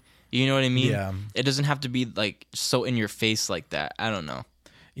underlying. You know what I mean? Yeah. It doesn't have to be like so in your face like that. I don't know.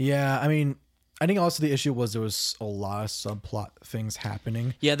 Yeah, I mean, I think also the issue was there was a lot of subplot things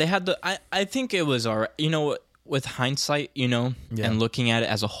happening. Yeah, they had I think it was all right. You know, with hindsight, and looking at it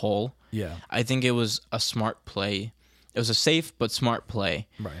as a whole, I think it was a smart play It was a safe but smart play,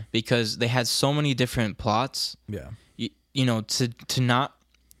 Right. Because they had so many different plots. Yeah. You know, to not.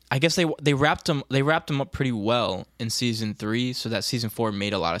 I guess they wrapped them up pretty well in season 3, so that season 4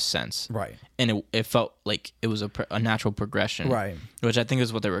 made a lot of sense. Right. And it felt like it was a natural progression. Right. Which I think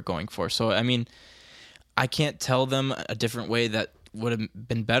is what they were going for. So I mean, I can't tell them a different way that would have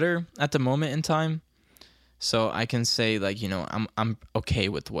been better at the moment in time. So I can say, like, you know, I'm okay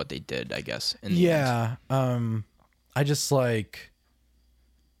with what they did, I guess. In the end. I just like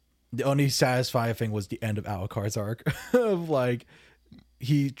the only satisfying thing was the end of Alucard's arc of like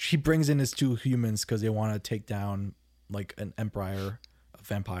he brings in his 2 humans because they want to take down like an empire, a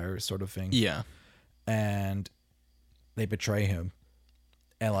vampire sort of thing. Yeah. And they betray him,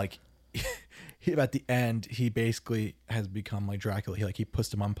 and like at the end he basically has become like Dracula. He puts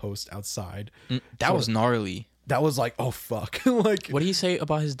them on post outside. That was gnarly. That was like, oh fuck. Like, what did he say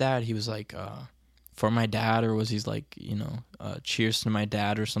about his dad? He was like, for my dad, or was he's like, you know, cheers to my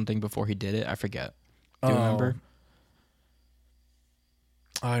dad or something before he did it? I forget. Do you remember?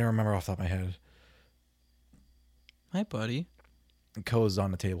 I don't remember off the top of my head. Hi, buddy. Co's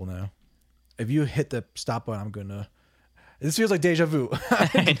on the table now. If you hit the stop button, I'm gonna. This feels like deja vu.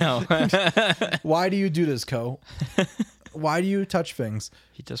 I know. Why do you do this, Co? Why do you touch things?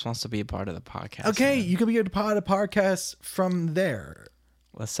 He just wants to be a part of the podcast. Okay, man. you can be a part of the podcast from there.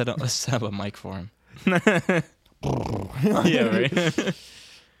 Let's set up a mic for him. Yeah, right.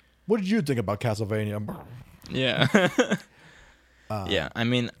 What did you think about Castlevania? Yeah. Yeah, I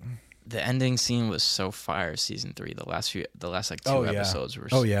mean, the ending scene was so fire. Season 3, the last like 2 episodes were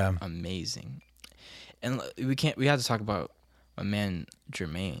amazing. And we had to talk about my man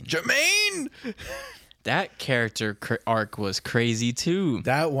Jermaine. That character arc was crazy too.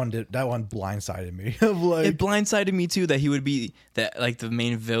 That one blindsided me. Like, it blindsided me too that he would be that like the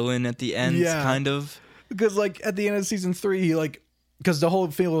main villain at the end, kind of. Because like at the end of season 3, he like, because the whole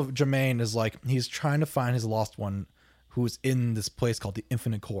feel of Jermaine is like he's trying to find his lost one, who's in this place called the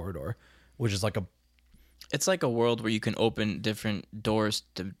Infinite Corridor, which is like it's like a world where you can open different doors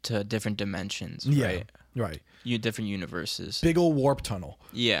to different dimensions, right? Right. Different universes. Big old warp tunnel.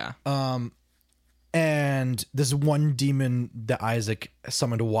 Yeah. And this one demon that Isaac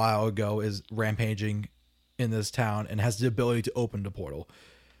summoned a while ago is rampaging in this town and has the ability to open the portal.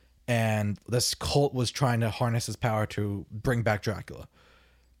 And this cult was trying to harness his power to bring back Dracula.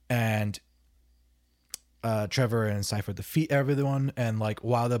 And Trevor and Cypher defeat everyone. And like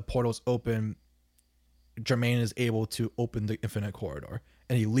while the portal's open, Jermaine is able to open the Infinite Corridor.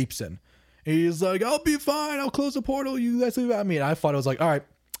 And he leaps in. And he's like, I'll be fine. I'll close the portal. You guys leave at me. And I thought it was like, all right.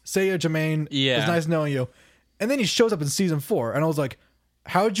 Say ya, Jermaine. Yeah. It's nice knowing you. And then he shows up in season 4, and I was like,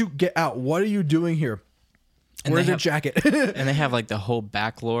 how'd you get out? What are you doing here? Where's your jacket? And they have like the whole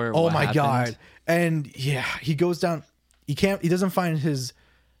back lore. Oh my God. And yeah, he goes down. He doesn't find his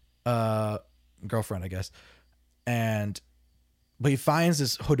girlfriend, I guess. But he finds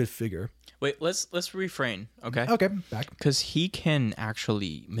this hooded figure. Wait, let's refrain, okay? Okay, back. Because he can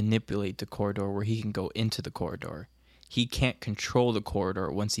actually manipulate the corridor where he can go into the corridor. He can't control the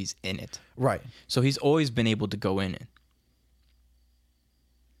corridor once he's in it. Right. So he's always been able to go in it.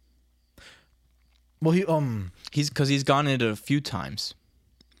 Well, he's gone in it a few times.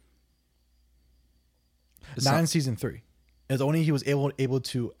 Not in season 3. It's only he was able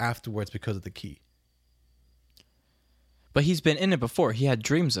to afterwards because of the key. But he's been in it before. He had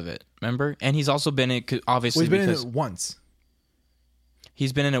dreams of it, remember? And he's also been in it, obviously. Well, he's been in it once.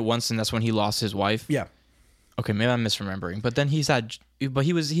 He's been in it once, and that's when he lost his wife. Yeah. Okay, maybe I'm misremembering. But then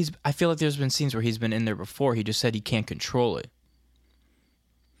I feel like there's been scenes where he's been in there before. He just said he can't control it.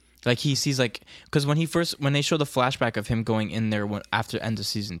 Like he sees like, because when they show the flashback of him going in there after end of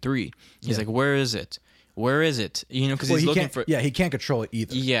season 3, he's like, where is it? Where is it? You know, because he's looking for. Yeah, he can't control it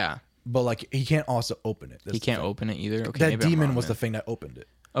either. Yeah. But like he can't also open it. He can't open it either. Okay, that demon was the thing that opened it.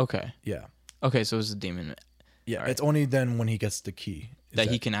 Okay. Yeah. Okay, so it was the demon. Yeah, it's only then when he gets the key that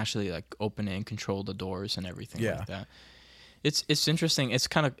he can actually like open it and control the doors and everything like that. It's interesting. It's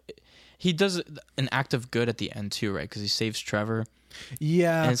kind of he does an act of good at the end too, right? Because he saves Trevor.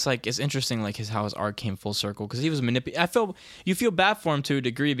 Yeah, and it's interesting like how his arc came full circle because he was manipulated. You feel bad for him to a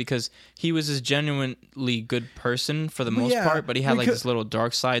degree because he was this genuinely good person for the most part, but he had like this little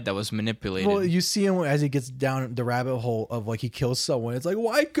dark side that was manipulated. Well, you see him as he gets down the rabbit hole of like he kills someone. It's like,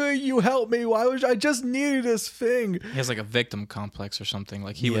 why couldn't you help me? I just needed this thing. He has like a victim complex or something.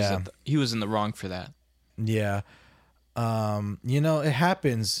 Like he was in the wrong for that. Yeah, it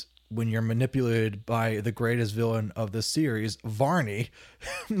happens when you're manipulated by the greatest villain of the series, Varney,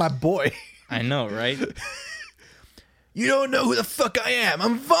 my boy. I know, right? You don't know who the fuck I am.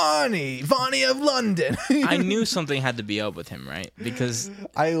 I'm Varney of London. I knew something had to be up with him, right? Because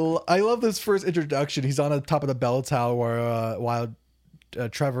I love this first introduction. He's on the top of the bell tower while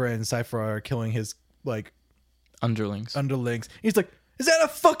Trevor and Cypher are killing his like underlings. He's like, is that a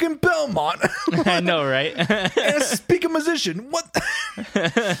fucking Belmont? I know, right? And a speaker musician. What?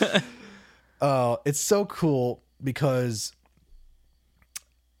 Oh, it's so cool because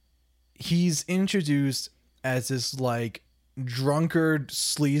he's introduced as this like drunkard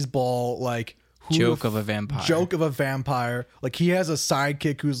sleazeball like joke of a vampire. Like he has a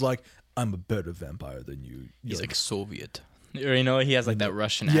sidekick who's like, I'm a better vampire than you. He's like Soviet, or he has like that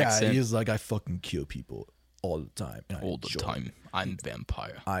Russian accent. He's like, I fucking kill people all the time. I'm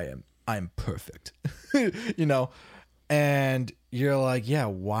vampire. I'm perfect. And you're like, yeah,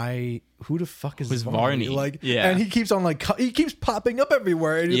 why? Who the fuck is Who's Varney? Varney? Like, yeah. And he keeps on like, he keeps popping up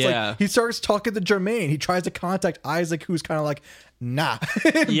everywhere. And it's like, he starts talking to Jermaine. He tries to contact Isaac, who's kind of like, nah.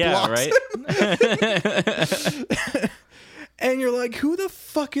 Yeah, right. And you're like, who the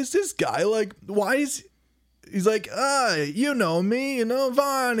fuck is this guy? Like, why is he's like, you know me,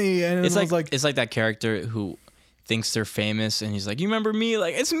 Varney. And it's like that character who thinks they're famous, and he's like, you remember me?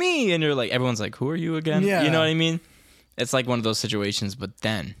 Like, it's me. And you're like, everyone's like, who are you again? Yeah. You know what I mean? It's like one of those situations, but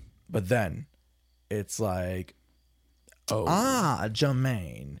then it's like,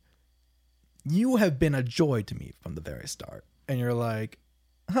 Jermaine, you have been a joy to me from the very start. And you're like,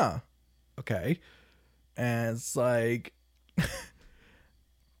 huh, okay. And it's like,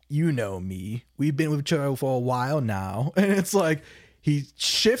 you know me. We've been with each other for a while now. And it's like, he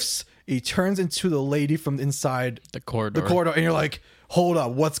shifts, he turns into the lady from inside the corridor. And you're like, hold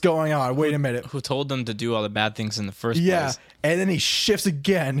up, what's going on? Wait a minute. Who told them to do all the bad things in the first place? Yeah. And then he shifts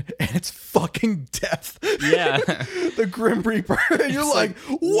again, and it's fucking death. Yeah. The Grim Reaper. And you're like,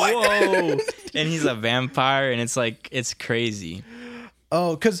 what? Whoa. And he's a vampire, and it's like, it's crazy.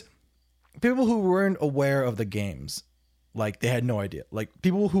 Oh, because people who weren't aware of the games, like, they had no idea. Like,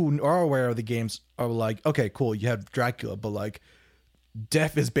 people who are aware of the games are like, okay, cool, you have Dracula, but, like,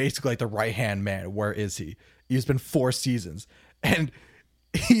 Death is basically like the right-hand man. Where is he? He's been 4 seasons. And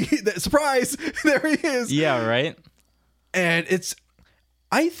surprise, there he is. Yeah, right? And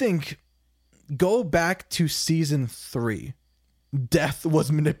I think, go back to season 3. Death was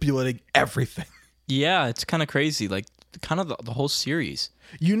manipulating everything. Yeah, it's kind of crazy. Like, kind of the whole series.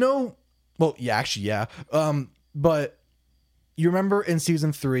 Well, yeah, actually, yeah. But you remember in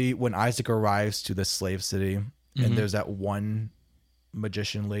season 3 when Isaac arrives to the slave city, and there's that one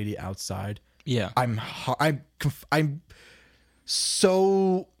magician lady outside? Yeah. I'm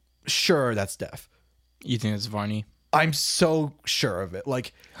so sure that's Death. You think it's Varney? I'm so sure of it.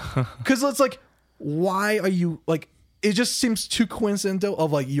 Like, because it's like, why are you, like, it just seems too coincidental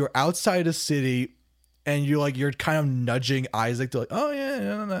of, like, you're outside a city and you're kind of nudging Isaac to, like, oh,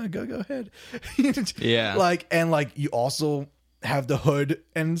 yeah, no, go ahead. Yeah. Like, and, like, you also have the hood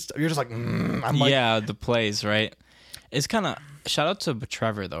and stuff. You're just like, I'm like. Yeah, the plays, right? It's kind of, shout out to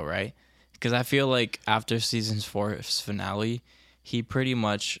Trevor, though, right? Because I feel like after season 4's finale, he pretty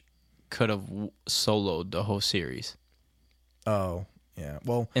much could have soloed the whole series. Oh, yeah.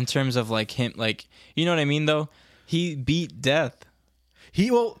 Well, in terms of like him, like, you know what I mean, though? He beat Death.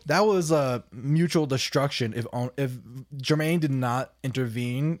 That was a mutual destruction. If Jermaine did not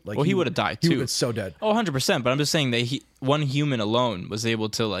intervene, like, well, he would have died too. He would have been so dead. Oh, 100%. But I'm just saying that one human alone was able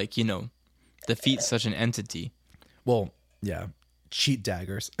to, like, defeat such an entity. Well, yeah, cheat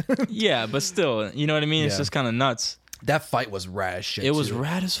daggers. Yeah, but still, you know what I mean? It's just kind of nuts. That fight was rad as shit. It was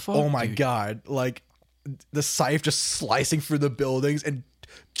rad as fuck. Oh my dude. God. Like, the scythe just slicing through the buildings, and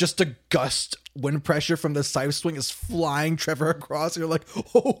just a gust wind pressure from the scythe swing is flying Trevor across, and you're like,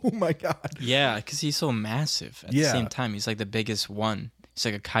 oh my God. Yeah, because he's so massive. At the same time, he's like the biggest one. He's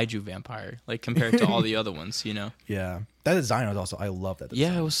like a kaiju vampire, like, compared to all the other ones, Yeah. That design was also, I love that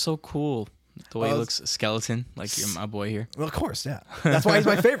design. Yeah, it was so cool. The way he looks skeleton, like you're my boy here. Well, of course, yeah. That's why he's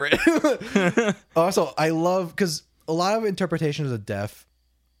my favorite. Also, I love, because a lot of interpretations of Death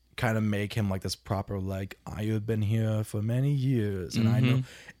kind of make him like this proper, like, I have been here for many years, and I know.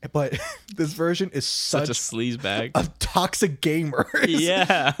 But this version is such a sleazebag. A toxic gamer.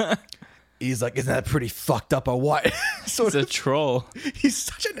 Yeah. He's like, isn't that pretty fucked up or what? He's a troll. He's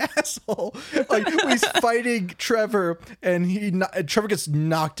such an asshole. Like, when he's fighting Trevor, and Trevor gets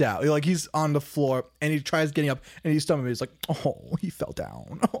knocked out. Like, he's on the floor, and he tries getting up, and he's stomaching. He's like, oh, he fell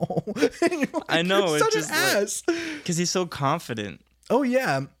down. Oh. Like, I know. You're such an ass. Because he's so confident. Oh,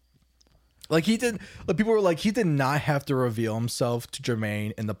 yeah. Like, people were like, he did not have to reveal himself to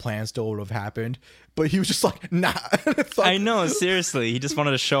Jermaine, and the plan still would have happened. But he was just like, nah. I know, seriously. He just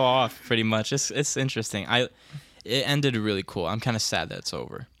wanted to show off, pretty much. It's interesting. It ended really cool. I'm kind of sad that it's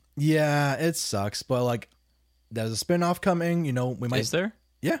over. Yeah, it sucks, but like, there's a spin-off coming. You know, we might. Is there?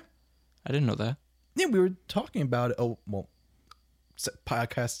 Yeah, I didn't know that. yeah, we were talking about it. Oh, well,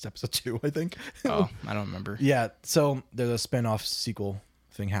 podcast episode 2, I think. Oh, I don't remember. Yeah, so there's a spin-off sequel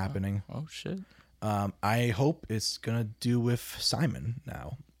thing happening. Oh shit. I hope it's gonna do with Simon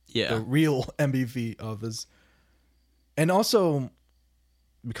now. Yeah. The real MVP of his. And also,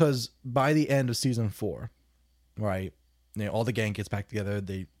 because by the end of season 4, right, you know, all the gang gets back together,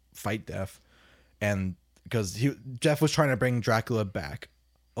 they fight Death, and because Jeff was trying to bring Dracula back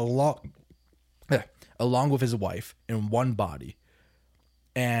along with his wife in one body.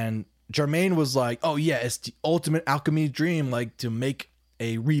 And Jermaine was like, oh yeah, it's the ultimate alchemy dream, like to make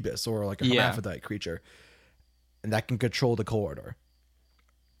a rebus or like a hermaphrodite creature, and that can control the corridor.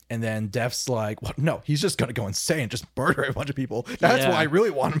 And then Def's like, well, no, he's just gonna go insane, just murder a bunch of people. That's what I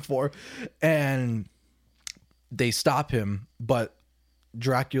really want him for. And they stop him, but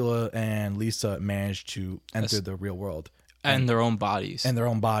Dracula and Lisa manage to enter the real world And their own bodies.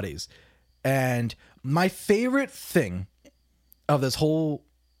 And my favorite thing of this whole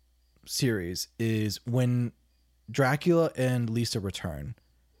series is when Dracula and Lisa return,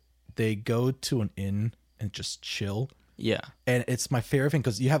 they go to an inn and just chill. Yeah. And it's my favorite thing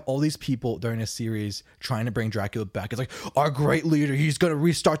because you have all these people during a series trying to bring Dracula back. It's like, our great leader, he's going to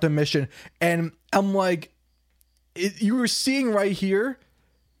restart the mission. And I'm like, you were seeing right here,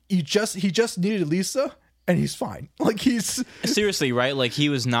 he just needed Lisa and he's fine. Like he's... Seriously, right? Like he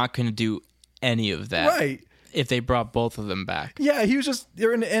was not going to do any of that. Right. If they brought both of them back. Yeah, he was just...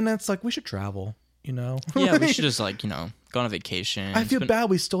 They're in the inn and it's like, we should travel, you know? Yeah, we should just like, go on a vacation. I feel bad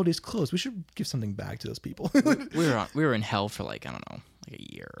we stole these clothes. We should give something back to those people. we were in hell for like, I don't know, like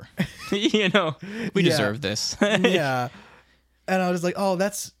a year. We deserve this. Yeah. And I was like, oh,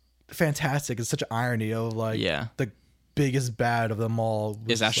 that's fantastic. It's such an irony of like the biggest bad of them all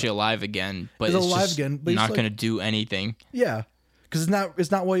is actually alive again, but it's it's alive just again, but not he's going to do anything. Yeah. Because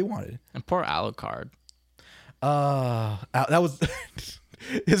it's not what he wanted. And poor Alucard. That was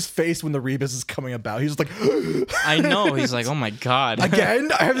his face when the rebus is coming about. He's just like, I know. He's like, oh my god, again?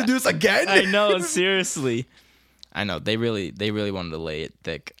 I have to do this again? I know. Seriously, I know. They really wanted to lay it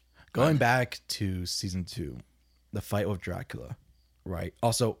thick. Going back to season 2, the fight with Dracula, right?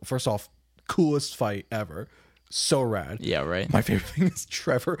 Also, first off, coolest fight ever. So rad. Yeah, right. My favorite thing is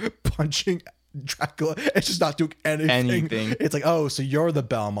Trevor punching Dracula. It's just not doing anything. It's like, oh, so you're the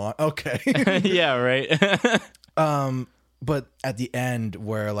Belmont. Okay. Yeah, right. But at the end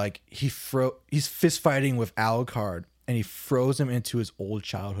where like he's fist fighting with Alucard and he throws him into his old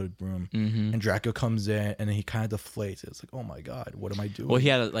childhood room, and Dracula comes in and then he kind of deflates. It's like, oh my god, what am I doing? Well, he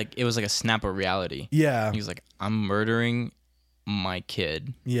had it was like a snap of reality. Yeah. He was like, I'm murdering my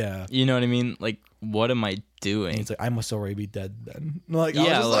kid. Yeah. You know what I mean? Like, what am I doing? And he's like, I must already be dead then. Like, yeah, I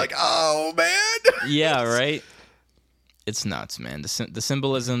was just like, oh man. Yeah, right. It's nuts, man. The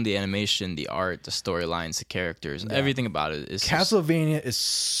symbolism, the animation, the art, the storylines, the characters, everything about it is Castlevania is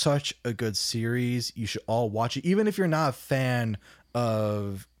such a good series. You should all watch it, even if you're not a fan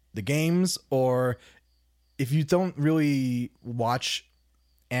of the games, or if you don't really watch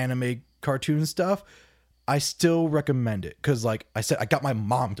anime cartoon stuff. I still recommend it because, like I said, I got my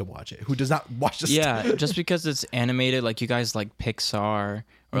mom to watch it, who does not watch this. Yeah, just because it's animated, like you guys like Pixar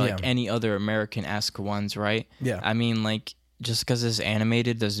or like any other American-esque ones, right? Yeah. I mean, like, just because it's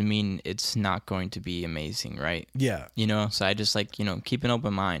animated doesn't mean it's not going to be amazing, right? Yeah. So I just like, keep an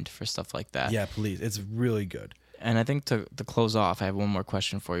open mind for stuff like that. Yeah, please. It's really good. And I think to close off, I have one more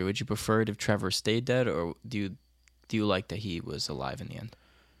question for you. Would you prefer it if Trevor stayed dead, or do you like that he was alive in the end?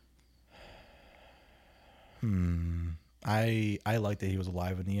 I like that he was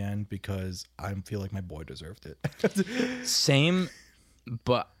alive in the end because I feel like my boy deserved it. Same,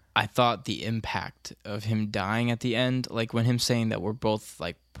 but I thought the impact of him dying at the end, like when him saying that we're both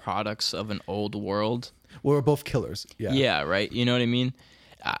like products of an old world. Well, we're both killers. Yeah. Yeah, right. You know what I mean?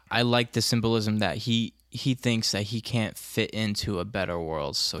 I like the symbolism that he thinks that he can't fit into a better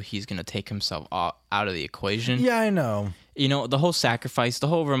world, so he's going to take himself out of the equation. Yeah, I know. The whole sacrifice, the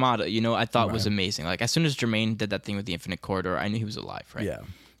whole Ramada, I thought was amazing. Like, as soon as Jermaine did that thing with the Infinite Corridor, I knew he was alive, right? Yeah.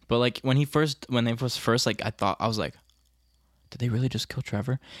 But, like, when they was first, like, I was like, did they really just kill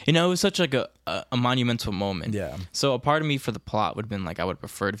Trevor? It was such, like, a monumental moment. Yeah. So a part of me for the plot would have been, like, I would have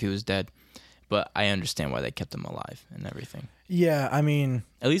preferred if he was dead. But I understand why they kept him alive and everything. Yeah, I mean...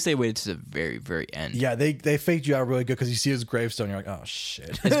 At least they waited to the very, very end. Yeah, they faked you out really good because you see his gravestone, you're like, oh,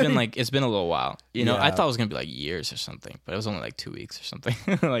 shit. It's been a little while. Yeah. I thought it was going to be like years or something, but it was only like 2 weeks or something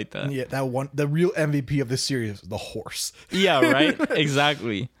like that. Yeah, the real MVP of this series is the horse. Yeah, right?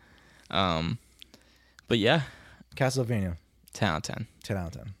 Exactly. But yeah, Castlevania. 10 out of 10. 10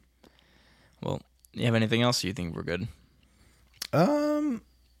 out of 10. Well, you have anything else you think we're good?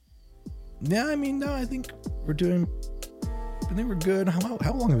 Yeah, I mean, no, I think we're good.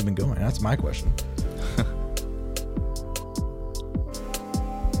 How long have we been going? That's my question.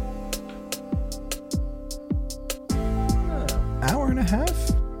 Hour and a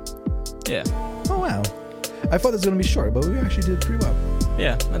half? Yeah. Oh, wow. I thought this was going to be short, but we actually did pretty well.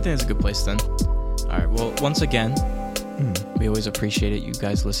 Yeah, I think it's a good place then. All right, well, once again, we always appreciate it, you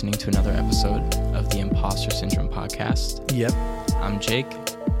guys listening to another episode of the Imposter Syndrome podcast. Yep. I'm Jake.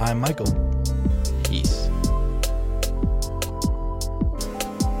 I'm Michael. Peace.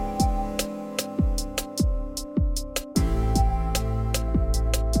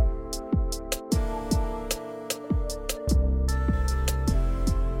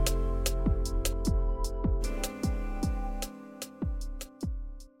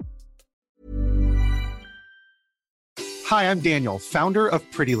 Hi, I'm Daniel, founder of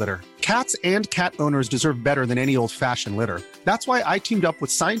Pretty Litter. Cats and cat owners deserve better than any old-fashioned litter. That's why I teamed up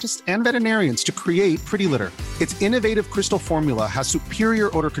with scientists and veterinarians to create Pretty Litter. Its innovative crystal formula has superior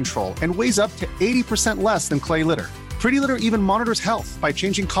odor control and weighs up to 80% less than clay litter. Pretty Litter even monitors health by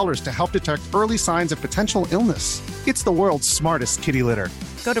changing colors to help detect early signs of potential illness. It's the world's smartest kitty litter.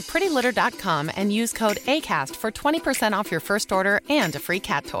 Go to prettylitter.com and use code ACAST for 20% off your first order and a free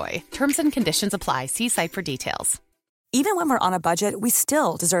cat toy. Terms and conditions apply. See site for details. Even when we're on a budget, we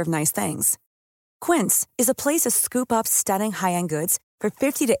still deserve nice things. Quince is a place to scoop up stunning high-end goods for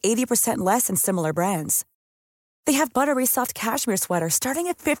 50 to 80% less than similar brands. They have buttery soft cashmere sweaters starting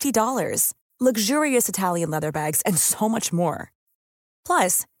at $50, luxurious Italian leather bags, and so much more.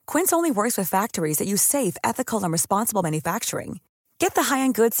 Plus, Quince only works with factories that use safe, ethical, and responsible manufacturing. Get the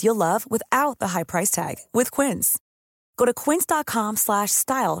high-end goods you'll love without the high price tag with Quince. Go to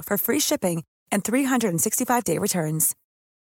quince.com/style for free shipping and 365-day returns.